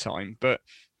Gyökeres this time. But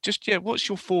just, what's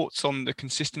your thoughts on the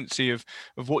consistency of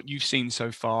what you've seen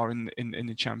so far in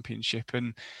the Championship?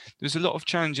 And there's a lot of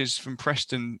challenges from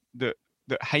Preston that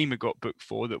Hamer got booked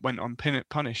for that went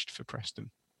unpunished for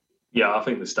Preston. Yeah, I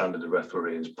think the standard of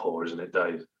refereeing is poor, isn't it,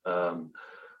 Dave?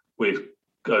 We've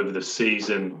over the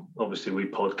season, obviously we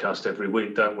podcast every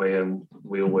week, don't we? And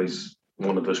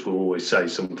one of us will always say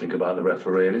something about the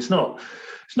referee. And it's not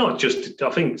just, I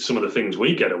think some of the things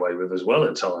we get away with as well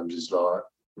at times is like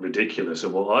ridiculous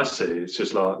of what I see. It's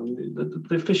just like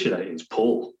the officiating is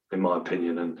poor, in my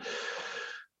opinion. And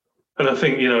I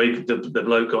think, the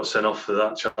bloke got sent off for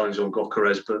that challenge on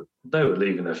Gyökeres, but they were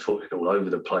leaving their footing all over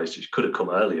the place. It could have come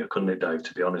earlier, couldn't it, Dave,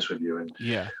 to be honest with you? And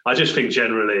yeah, I just think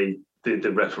generally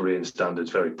the refereeing standard's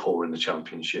very poor in the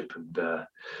Championship. And,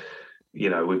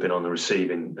 we've been on the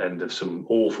receiving end of some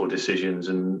awful decisions.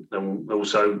 And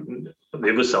also on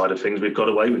the other side of things, we've got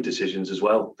away with decisions as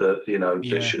well that,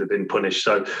 that should have been punished.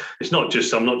 So it's not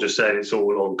just, I'm not just saying it's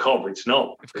all on Cobb. It's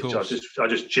not. I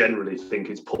just generally think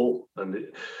it's poor. And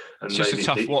it's just a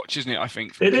tough watch, isn't it? I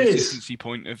think from a consistency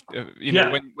point of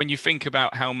when you think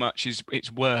about how much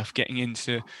it's worth getting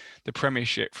into the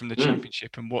Premiership from the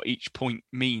Championship and what each point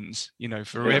means,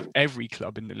 for every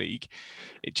club in the league,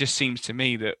 it just seems to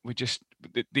me that we're just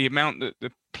the amount that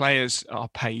the players are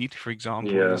paid, for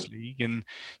example, in this league, and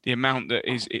the amount that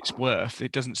it's worth,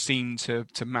 it doesn't seem to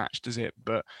match, does it?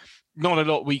 But not a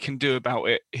lot we can do about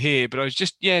it here. But I was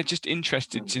just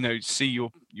interested to see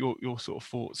your sort of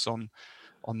thoughts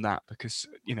on that, because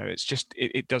it's just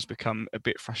it does become a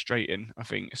bit frustrating, I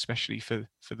think, especially for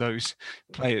those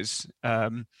players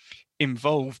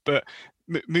involved. But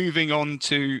moving on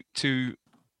to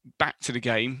back to the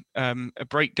game, a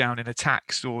breakdown in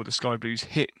attack saw the Sky Blues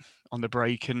hit on the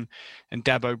break, and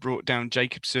Dabo brought down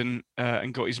Jacobson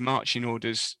and got his marching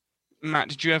orders. Matt,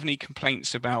 did you have any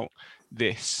complaints about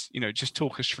this? Just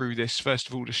talk us through this. First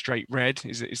of all, the straight red,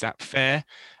 is that fair?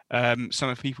 Some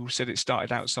of people said it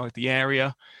started outside the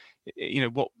area.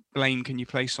 What blame can you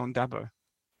place on Dabo?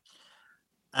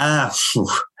 I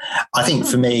think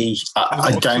for me,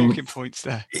 I don't. Talking points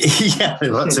there. Yeah,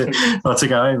 lots to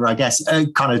go over, I guess.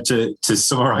 Kind of to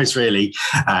summarise, really,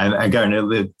 and go into a little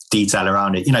bit of detail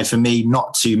around it. For me,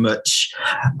 not too much.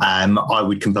 I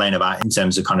would complain about in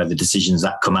terms of kind of the decisions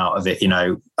that come out of it.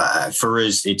 For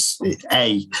us, it's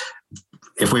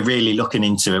if we're really looking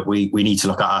into it, we need to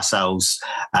look at ourselves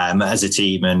as a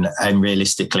team, and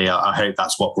realistically, I hope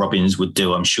that's what Robins would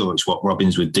do. I'm sure it's what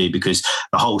Robins would do, because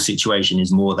the whole situation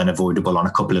is more than avoidable on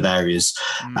a couple of areas.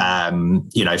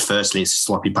 Firstly, it's a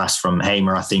sloppy pass from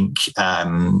Hamer. I think,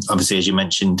 obviously, as you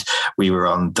mentioned, we were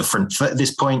on the front foot at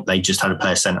this point. They just had a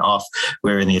player sent off.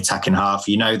 We're in the attacking half.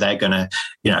 They're going to,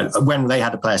 when they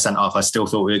had a player sent off, I still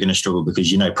thought we were going to struggle,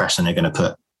 because Preston are going to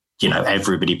put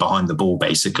everybody behind the ball,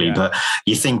 basically. Yeah. But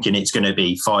you're thinking it's going to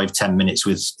be 5-10 minutes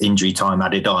with injury time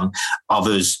added on,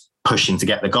 others pushing to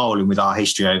get the goal. And with our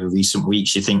history over recent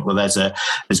weeks, you think, well, there's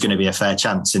going to be a fair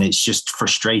chance. And it's just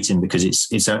frustrating, because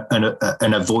it's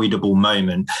an avoidable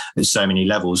moment at so many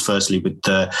levels. Firstly, with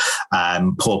the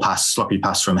sloppy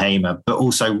pass from Hamer, but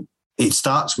also it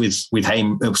starts with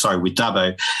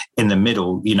Dabo in the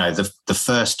middle. The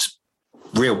first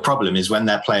real problem is when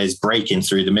their players breaking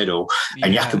through the middle,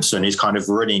 and Jakobsen is kind of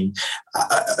running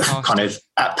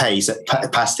at pace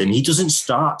past him. He doesn't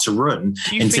start to run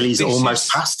until he's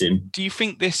almost past him. Do you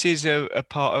think this is a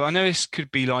part of, I know this could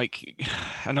be like,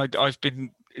 and I've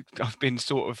been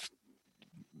sort of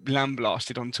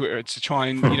lambasted on Twitter to try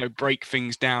and break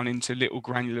things down into little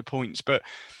granular points, but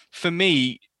for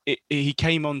me, he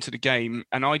came onto the game,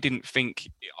 and I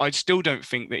still don't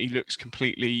think that he looks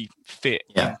completely fit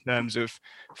in terms of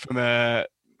from a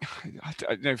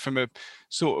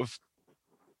sort of,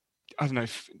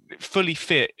 fully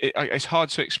fit. It's hard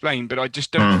to explain, but I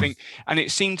just don't think, and it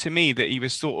seemed to me that he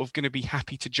was sort of going to be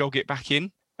happy to jog it back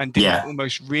in, and didn't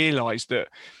almost realise that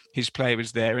his player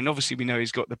was there. And obviously we know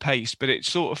he's got the pace, but it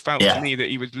sort of felt to me that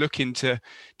he was looking to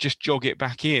just jog it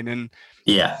back in. And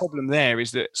the problem there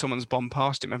is that someone's bombed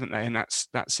past him, haven't they? And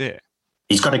that's it.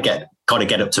 He's got to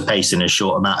get up to pace in a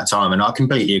short amount of time. And I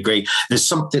completely agree. There's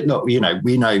something, look, we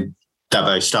know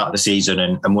Davo start of the season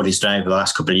and what he's done over the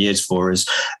last couple of years for us,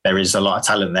 there is a lot of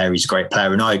talent there. He's a great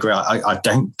player. And I agree. I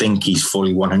don't think he's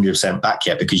fully 100% back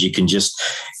yet, because you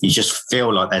just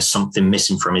feel like there's something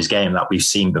missing from his game that we've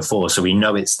seen before. So we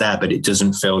know it's there, but it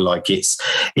doesn't feel like it's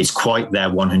quite there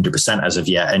 100% as of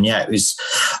yet. And yeah, it was,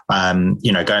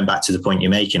 going back to the point you're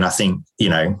making, I think,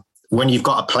 when you've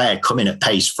got a player coming at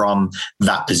pace from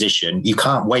that position, you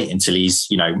can't wait until he's,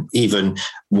 even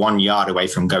 1 yard away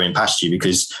from going past you,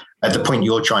 because at the point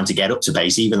you're trying to get up to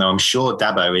pace, even though I'm sure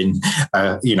Dabo in,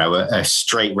 a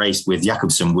straight race with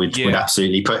Jakobsen would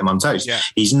absolutely put him on toast. Yeah.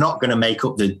 He's not going to make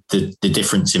up the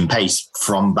difference in pace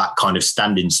from that kind of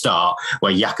standing start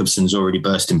where Jakobsen's already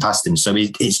bursting past him. So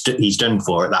he's done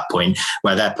for at that point,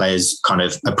 where their players kind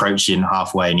of approaching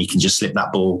halfway and he can just slip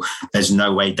that ball. There's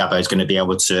no way Dabo's going to be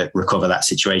able to recover that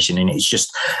situation. And it's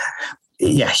just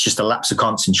a lapse of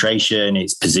concentration.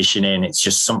 It's positioning. It's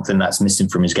just something that's missing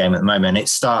from his game at the moment. It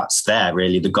starts there,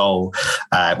 really, the goal.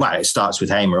 It starts with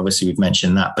Hamer. Obviously, we've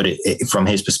mentioned that, but from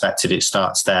his perspective, it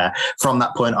starts there. From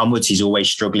that point onwards, he's always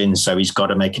struggling. So he's got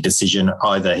to make a decision.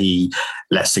 Either he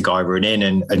lets the guy run in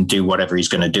and do whatever he's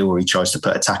going to do, or he tries to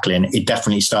put a tackle in. It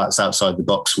definitely starts outside the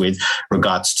box with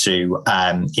regards to,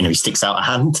 he sticks out a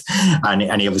hand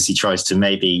and he obviously tries to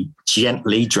maybe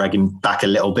gently drag him back a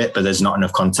little bit, but there's not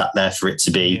enough contact there for it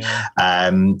to be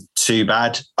too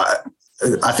bad.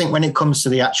 I think when it comes to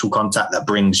the actual contact that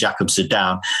brings Jakobsen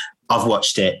down, I've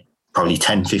watched it probably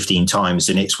 10, 15 times,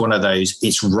 and it's one of those,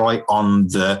 it's right on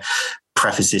the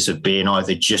prefaces of being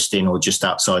either just in or just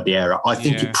outside the area. I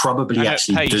think it probably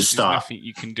actually does start. There's nothing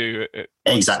you can do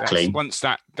exactly once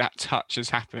that touch has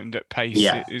happened at pace.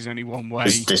 There's only one way.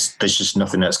 There's just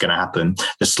nothing that's going to happen.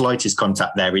 The slightest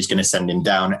contact there is going to send him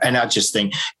down, and I just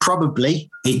think probably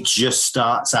it just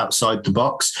starts outside the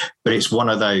box. But it's one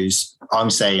of those, I'm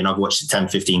saying, I've watched it 10,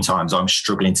 15 times, I'm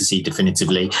struggling to see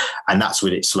definitively, and that's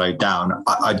when it slowed down.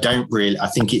 I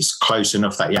think it's close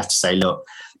enough that you have to say, look,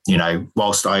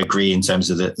 whilst I agree in terms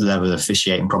of the level of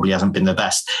officiating probably hasn't been the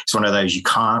best, it's one of those there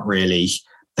can't really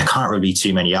be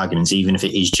too many arguments, even if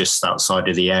it is just outside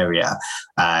of the area.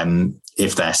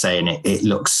 If they're saying it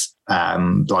looks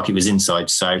like it was inside.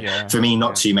 So for me,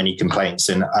 not too many complaints.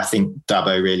 And I think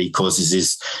Dabo really causes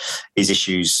his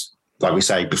issues, like we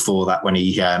say before that, when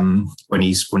he's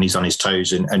on his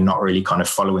toes and not really kind of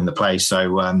following the play.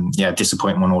 So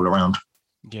disappointing one all around.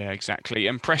 Yeah, exactly.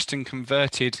 And Preston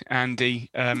converted, Andy,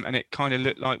 and it kind of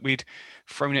looked like we'd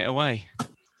thrown it away.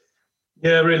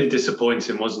 Yeah, really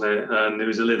disappointing, wasn't it? And it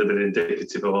was a little bit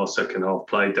indicative of our second half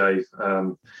play, Dave.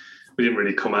 We didn't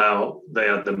really come out. They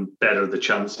had the better of the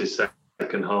chances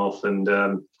second half, and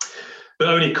but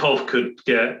only Cov could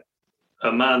get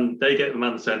a man. They get a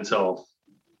man sent off,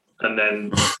 and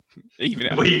then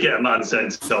we get a man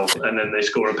sent off, and then they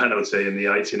score a penalty in the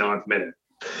 89th minute.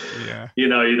 Yeah,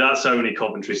 that's only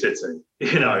Coventry City.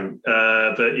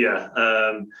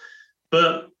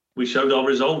 But we showed our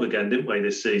resolve again, didn't we,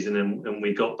 this season, and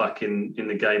we got back in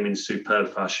the game in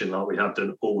superb fashion, like we have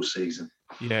done all season.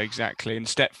 Yeah, exactly. And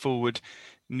step forward,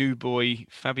 new boy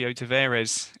Fabio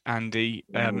Tavares, Andy,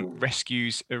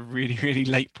 rescues a really, really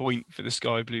late point for the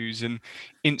Sky Blues and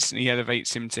instantly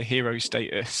elevates him to hero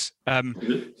status.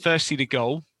 Firstly, the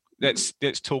goal. Let's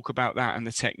talk about that and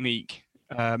the technique.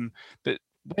 But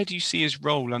where do you see his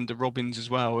role under Robins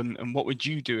as well? And what would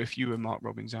you do if you were Mark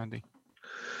Robins, Andy?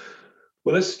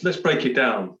 Well, let's break it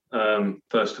down.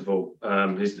 First of all, a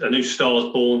new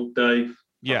star's born, Dave.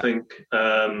 Yeah. I think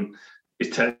his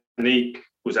technique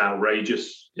was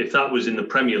outrageous. If that was in the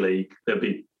Premier League, there'd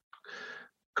be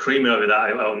creaming over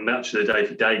that on Match of the Day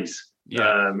for days.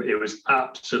 Yeah. It was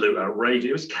absolute outrageous.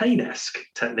 It was Kane-esque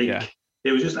technique. Yeah.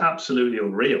 It was just absolutely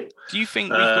unreal. Do you think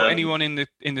we've got anyone in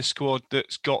the squad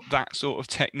that's got that sort of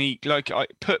technique? Like, I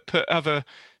put other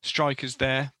strikers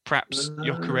there, perhaps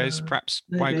Gyökeres, perhaps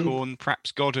Waghorn,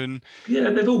 perhaps Godden. Yeah,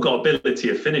 they've all got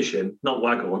ability of finishing. Not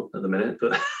Waghorn at the minute,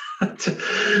 but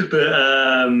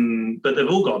but they've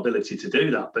all got ability to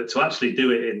do that. But to actually do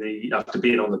it after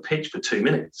being on the pitch for 2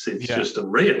 minutes, it's just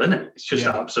unreal, isn't it? It's just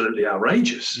absolutely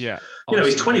outrageous. Yeah,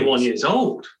 he's 21 years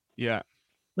old. Yeah.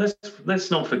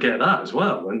 Let's not forget that as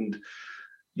well. And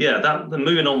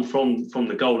moving on from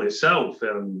the goal itself,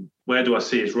 where do I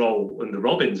see his role under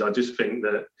Robins? I just think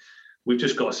that we've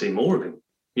just got to see more of him.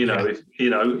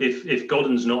 If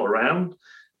Godden's not around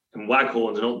and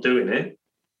Waghorn's not doing it,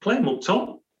 play him up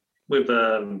top with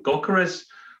Gyökeres,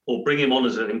 or bring him on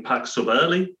as an impact sub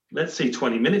early. Let's see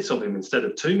 20 minutes of him instead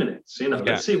of 2 minutes.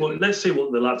 Let's see what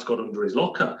the lad's got under his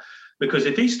locker. Because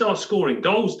if he starts scoring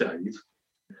goals, Dave,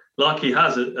 like he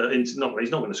has, he's not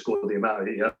going to score the amount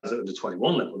he has at the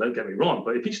 21 level, don't get me wrong.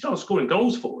 But if he starts scoring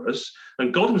goals for us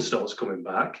and Godden starts coming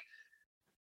back,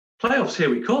 playoffs, here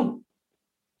we come.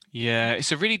 Yeah,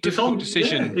 it's a really difficult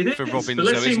decision for Robins. But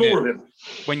let's see more of him.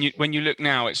 When you look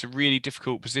now, it's a really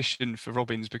difficult position for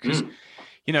Robins because,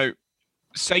 you know,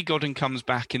 say Godden comes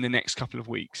back in the next couple of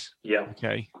weeks. Yeah.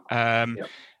 Okay.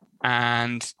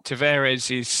 And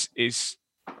Tavares is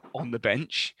on the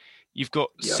bench. You've got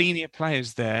senior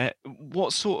players there.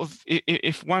 What sort of,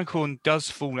 if Waghorn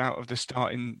does fall out of the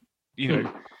starting,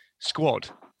 squad,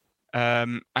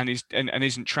 and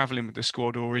isn't travelling with the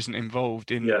squad or isn't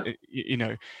involved in,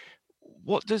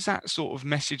 what does that sort of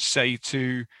message say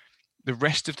to the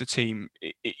rest of the team?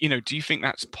 Do you think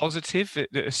that's positive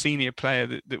that a senior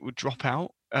player that would drop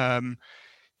out?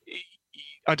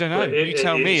 I don't know. You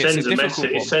tell me. It's a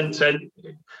difficult one.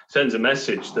 It sends a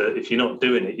message that if you're not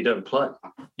doing it, you don't play.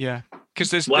 Yeah,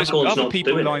 because there's other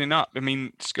people lining up. I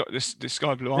mean, the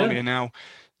Sky Blue Army are now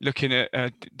looking at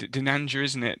Dinanja,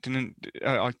 isn't it?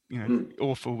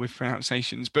 Awful with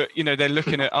pronunciations, but they're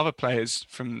looking at other players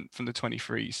from the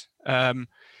 23s.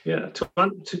 To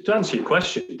answer your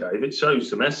question, Dave, it shows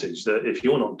the message that if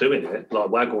you're not doing it, like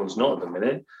Waghorn's not at the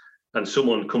minute, and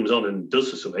someone comes on and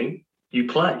does something, you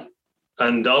play.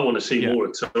 And I want to see more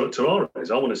of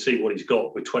Tavares. I want to see what he's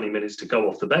got with 20 minutes to go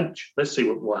off the bench. Let's see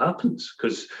what happens,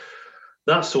 because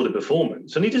that sort of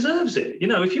performance, and he deserves it.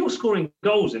 If you're scoring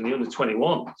goals in the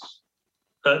under-21s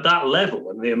at that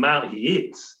level and the amount he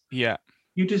is,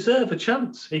 you deserve a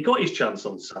chance. He got his chance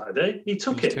on Saturday. He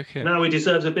took it. Now he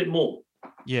deserves a bit more.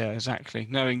 Yeah, exactly.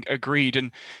 No, agreed.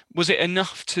 And was it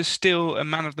enough to steal a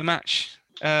man of the match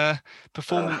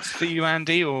performance for you,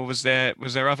 Andy, or was there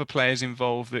other players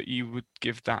involved that you would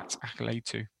give that accolade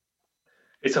to?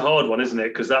 It's a hard one, isn't it?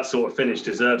 Because that sort of finish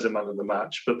deserves a man of the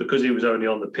match, but because he was only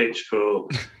on the pitch for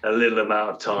a little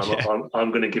amount of time, I'm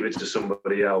going to give it to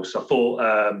somebody else. I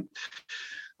thought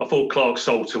Clark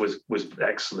Salter was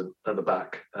excellent at the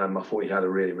back. I thought he had a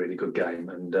really, really good game,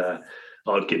 and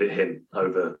I'd give it him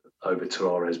over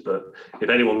Tavares. But if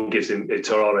anyone gives him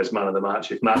Tavares man of the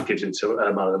match, if Matt gives him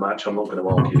man of the match, I'm not going to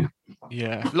argue.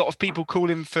 Yeah, a lot of people call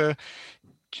him for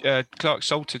Clark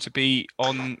Salter to be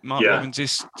on Mark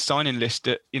Robins' signing list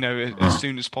at as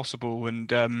soon as possible, and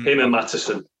him and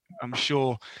Matteson. I'm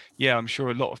sure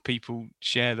a lot of people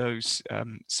share those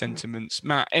sentiments.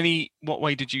 Matt, what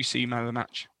way did you see man of the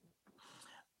match?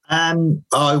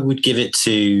 I would give it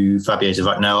to Fabio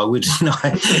Tavares. No, I would not.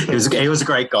 It was a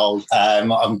great goal.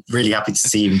 I'm really happy to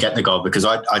see him get the goal, because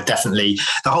I definitely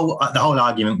the whole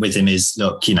argument with him is,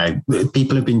 look,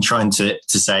 people have been trying to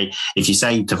say, if you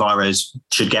say Tavares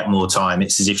should get more time,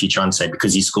 it's as if you're trying to say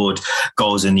because he scored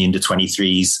goals in the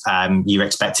under-23s, you're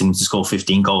expecting him to score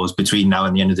 15 goals between now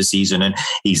and the end of the season, and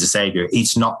he's a saviour.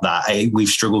 It's not that. We've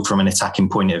struggled from an attacking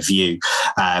point of view,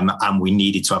 and we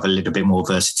needed to have a little bit more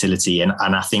versatility, and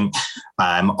I think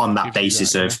on that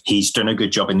basis of he's done a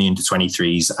good job in the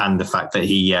under-23s, and the fact that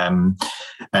he and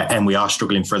we are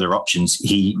struggling for other options.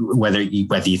 Whether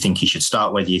you think he should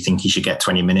start, whether you think he should get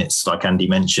 20 minutes, like Andy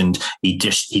mentioned, he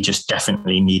just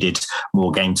definitely needed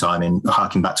more game time. And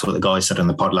harking back to what the guys said on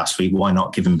the pod last week, why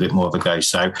not give him a bit more of a go?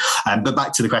 So, but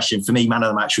back to the question, for me, man of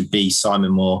the match would be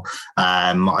Simon Moore.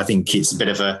 I think it's a bit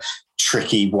of a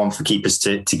tricky one for keepers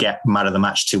to get man of the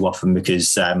match too often,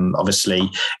 because obviously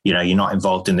you're not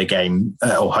involved in the game,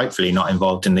 or hopefully not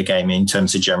involved in the game in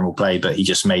terms of general play, but he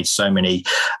just made so many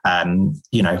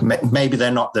maybe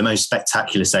they're not the most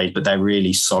spectacular saves, but they're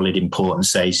really solid, important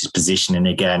saves. His positioning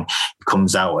again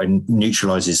comes out and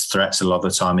neutralises threats a lot of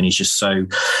the time, and he's just so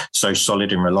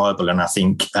solid and reliable. And I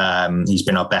think he's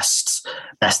been our best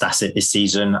asset this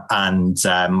season, and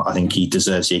I think he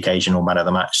deserves the occasional man of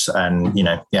the match. And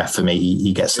for me,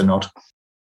 he gets the nod.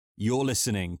 You're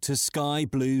listening to Sky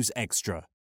Blues Extra.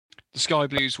 The Sky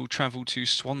Blues will travel to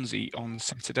Swansea on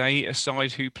Saturday, a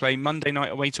side who play Monday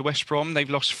night away to West Brom. They've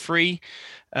lost 3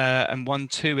 and won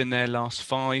 2 in their last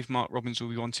 5. Mark Robins will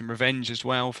be wanting revenge as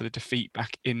well for the defeat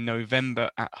back in November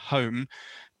at home.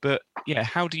 But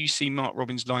how do you see Mark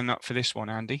Robins line up for this one,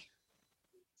 Andy?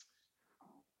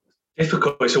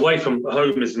 Difficult. It's away from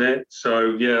home, isn't it?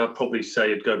 So, I'd probably say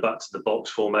you'd go back to the box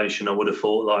formation. I would have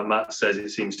thought, like Matt says, it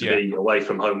seems to be away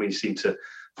from home. We seem to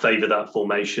favour that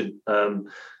formation.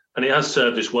 And it has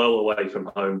served us well away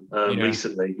from home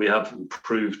recently. We have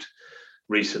improved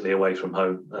recently away from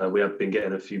home. We have been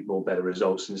getting a few more better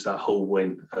results since that Hull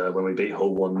win, when we beat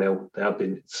Hull 1-0. They have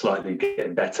been slightly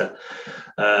getting better.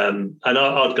 And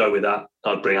I'd go with that.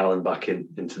 I'd bring Alan back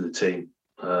into the team.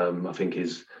 I think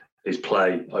his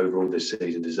play overall this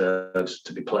season deserves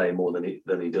to be playing more than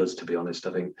he does, to be honest.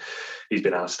 I think he's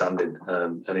been outstanding,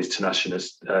 and his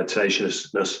tenaciousness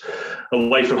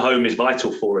away from home is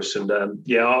vital for us. And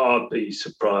I'd be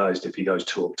surprised if he goes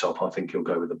 2 up top. I think he'll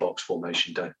go with the box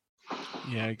formation, Dave.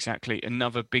 Yeah, exactly.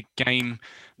 Another big game,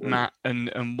 Matt,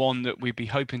 and one that we'd be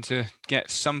hoping to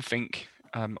get something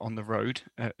on the road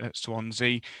at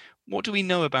Swansea. What do we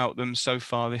know about them so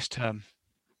far this term?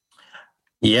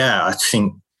 Yeah, I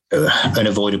think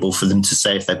unavoidable for them to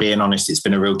say, if they're being honest, it's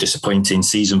been a real disappointing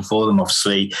season for them.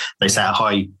 Obviously, they set a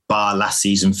high bar last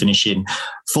season, finishing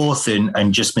fourth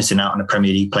and just missing out on a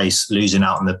Premier League place, losing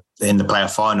out in the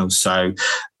playoff finals. So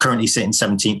currently sitting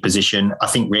 17th position. I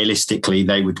think realistically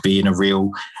they would be in a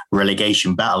real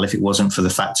relegation battle if it wasn't for the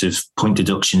fact of point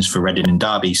deductions for Reading and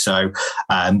Derby. So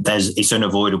it's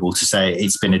unavoidable to say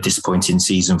it's been a disappointing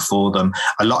season for them.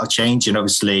 A lot of change, and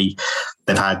obviously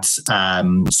they've had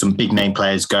some big name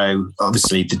players go.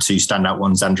 Obviously the two standout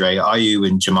ones, Andre Ayew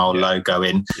and Jamal Lowe, go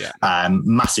in. Yeah.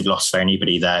 Massive loss for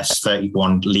anybody there.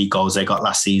 31 league goals they got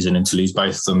last season, and to lose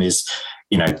both of them is,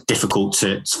 difficult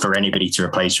for anybody to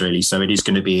replace, really. So it is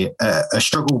going to be a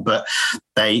struggle, but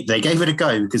they gave it a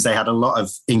go because they had a lot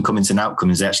of incomings and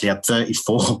outcomes. They actually had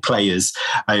 34 players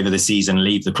over the season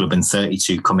leave the club and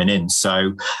 32 coming in.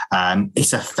 So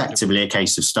it's effectively a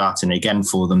case of starting again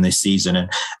for them this season.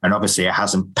 And obviously it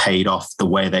hasn't paid off the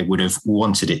way they would have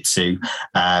wanted it to.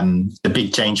 The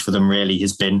big change for them really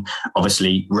has been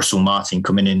obviously Russell Martin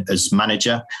coming in as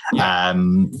manager. Yeah.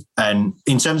 And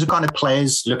in terms of kind of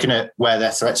players, looking at where their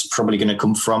threats are probably going to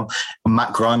come from,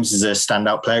 Matt Grimes is a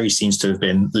standout player. He seems to have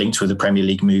been linked with a Premier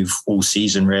League move all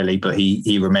season, really, but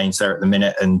he remains there at the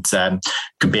minute and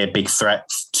could be a big threat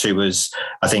to us.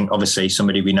 I think obviously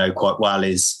somebody we know quite well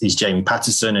is Jamie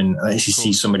Patterson, and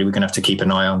he's somebody we're going to have to keep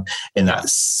an eye on in that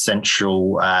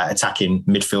central attacking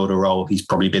midfielder role. He's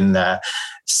probably been their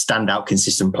standout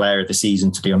consistent player of the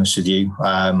season, to be honest with you.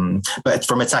 But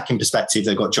from attacking perspective,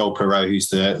 they've got Joel Perreault, who's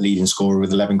the leading scorer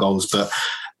with 11 goals, but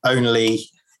only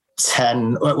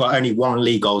one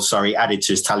league goal, added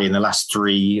to his tally in the last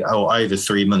over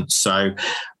 3 months. So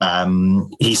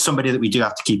he's somebody that we do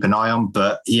have to keep an eye on.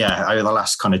 But yeah, over the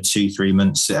last kind of 2-3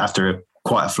 months, after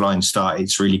quite a flying start,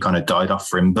 it's really kind of died off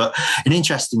for him. But an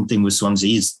interesting thing with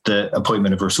Swansea is the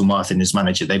appointment of Russell Martin as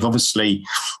manager. They've obviously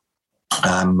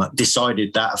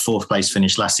decided that a fourth place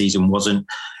finish last season wasn't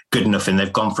good enough, and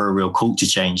they've gone for a real culture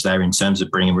change there in terms of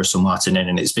bringing Russell Martin in.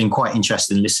 And it's been quite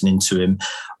interesting listening to him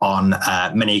on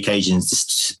many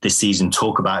occasions this season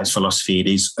talk about his philosophy. It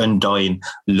is undying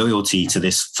loyalty to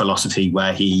this philosophy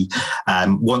where he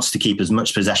wants to keep as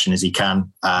much possession as he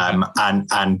can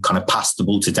and kind of pass the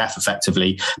ball to death,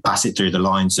 effectively pass it through the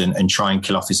lines and try and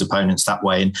kill off his opponents that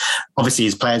way. And obviously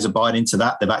his players are buying into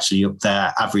that. They've actually upped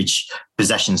their average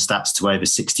possession stats to over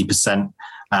 60%.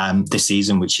 This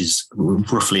season, which is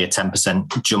roughly a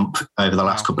 10% jump over the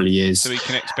last couple of years. So we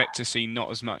can expect to see not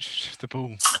as much of the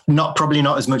ball. Probably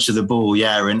not as much of the ball,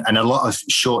 yeah. And a lot of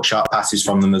short, sharp passes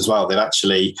from them as well. They've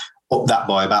actually upped that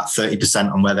by about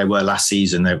 30% on where they were last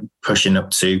season. They're pushing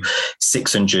up to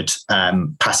 600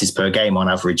 passes per game on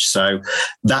average. So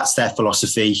that's their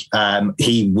philosophy.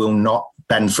 He will not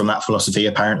bend from that philosophy,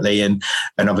 apparently. And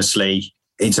obviously,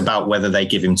 it's about whether they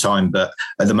give him time, but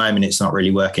at the moment it's not really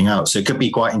working out. So it could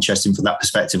be quite interesting from that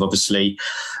perspective. Obviously,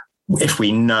 if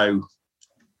we know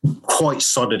quite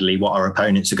solidly what our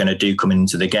opponents are going to do coming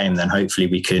into the game, then hopefully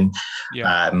we can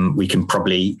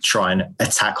probably try and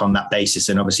attack on that basis.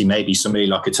 And obviously maybe somebody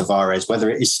like a Tavares, whether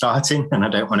it is starting, and I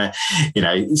don't want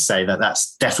to, say that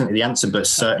that's definitely the answer, but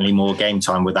certainly more game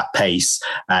time with that pace.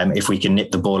 If we can nip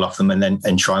the ball off them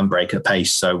and try and break at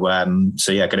pace. So going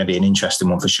to be an interesting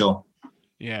one for sure.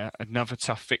 Yeah, another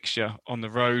tough fixture on the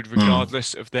road,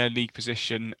 regardless of their league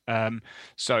position.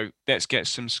 So let's get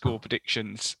some score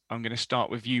predictions. I'm going to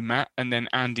start with you, Matt, and then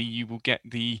Andy, you will get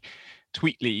the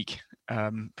Tweet League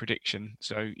prediction.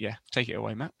 So yeah, take it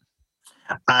away, Matt.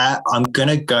 I'm going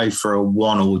to go for a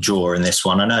 1-1 draw in this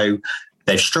one. I know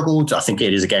they've struggled. I think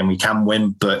it is a game we can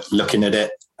win, but looking at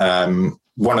it,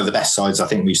 one of the best sides I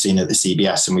think we've seen at the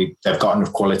CBS, and they've got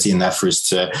enough quality in there for us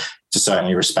to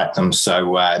certainly respect them.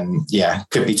 So,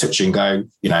 could be touch and go.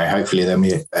 Hopefully there'll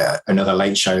be another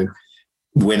late show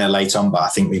winner late on, but I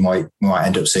think we might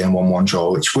end up seeing a 1-1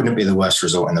 draw, which wouldn't be the worst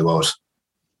result in the world.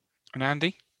 And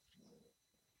Andy?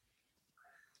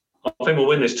 I think we'll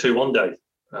win this 2-1, Dave.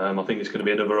 I think it's going to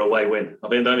be another away win. I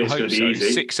don't think it's going to be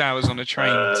easy. 6 hours on a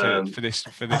train for this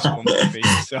one to be.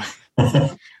 So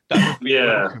that would be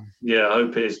welcome. Yeah, I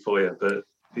hope it is for you. But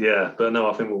no,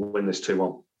 I think we'll win this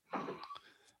 2-1.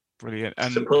 Brilliant.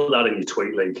 And so put that in your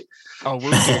Tweet League. Oh, will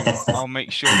do. I'll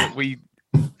make sure that we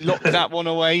lock that one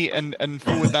away and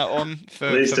forward that on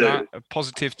for that. A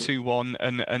positive 2-1.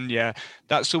 And yeah,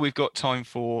 that's all we've got time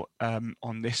for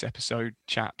on this episode,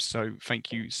 chaps. So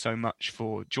thank you so much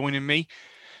for joining me.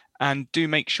 And do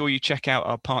make sure you check out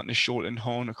our partners Shortland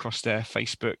Horn across their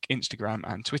Facebook, Instagram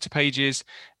and Twitter pages.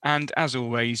 And as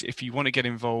always, if you want to get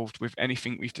involved with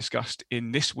anything we've discussed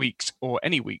in this week's or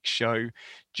any week's show,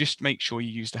 just make sure you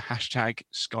use the hashtag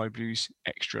Sky Blues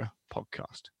Extra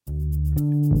Podcast.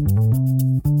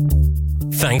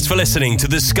 Thanks for listening to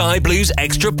the Sky Blues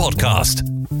Extra Podcast.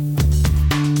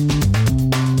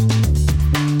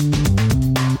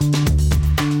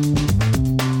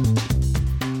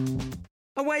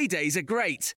 Away days are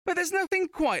great, but there's nothing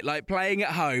quite like playing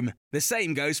at home. The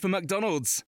same goes for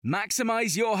McDonald's.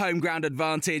 Maximise your home ground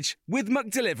advantage with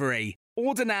McDelivery.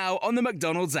 Order now on the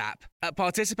McDonald's app. At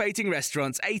participating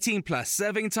restaurants, 18 plus,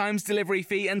 serving times, delivery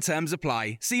fee and terms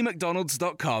apply. See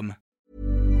mcdonalds.com.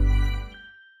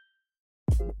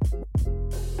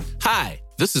 Hi,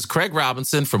 this is Craig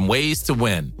Robinson from Ways to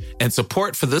Win, and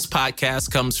support for this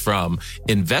podcast comes from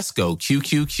Invesco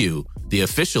QQQ, the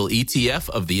official ETF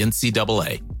of the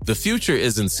NCAA. The future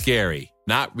isn't scary.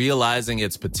 Not realizing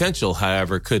its potential,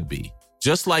 however, could be.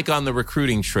 Just like on the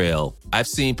recruiting trail, I've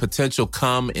seen potential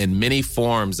come in many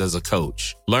forms as a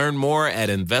coach. Learn more at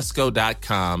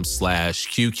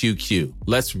Invesco.com/QQQ.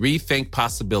 Let's rethink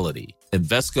possibility.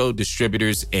 Invesco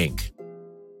Distributors, Inc.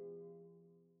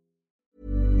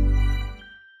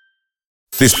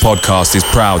 This podcast is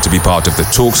proud to be part of the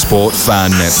TalkSport Fan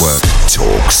Network.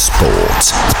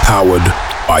 TalkSport. Powered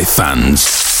by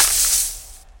fans.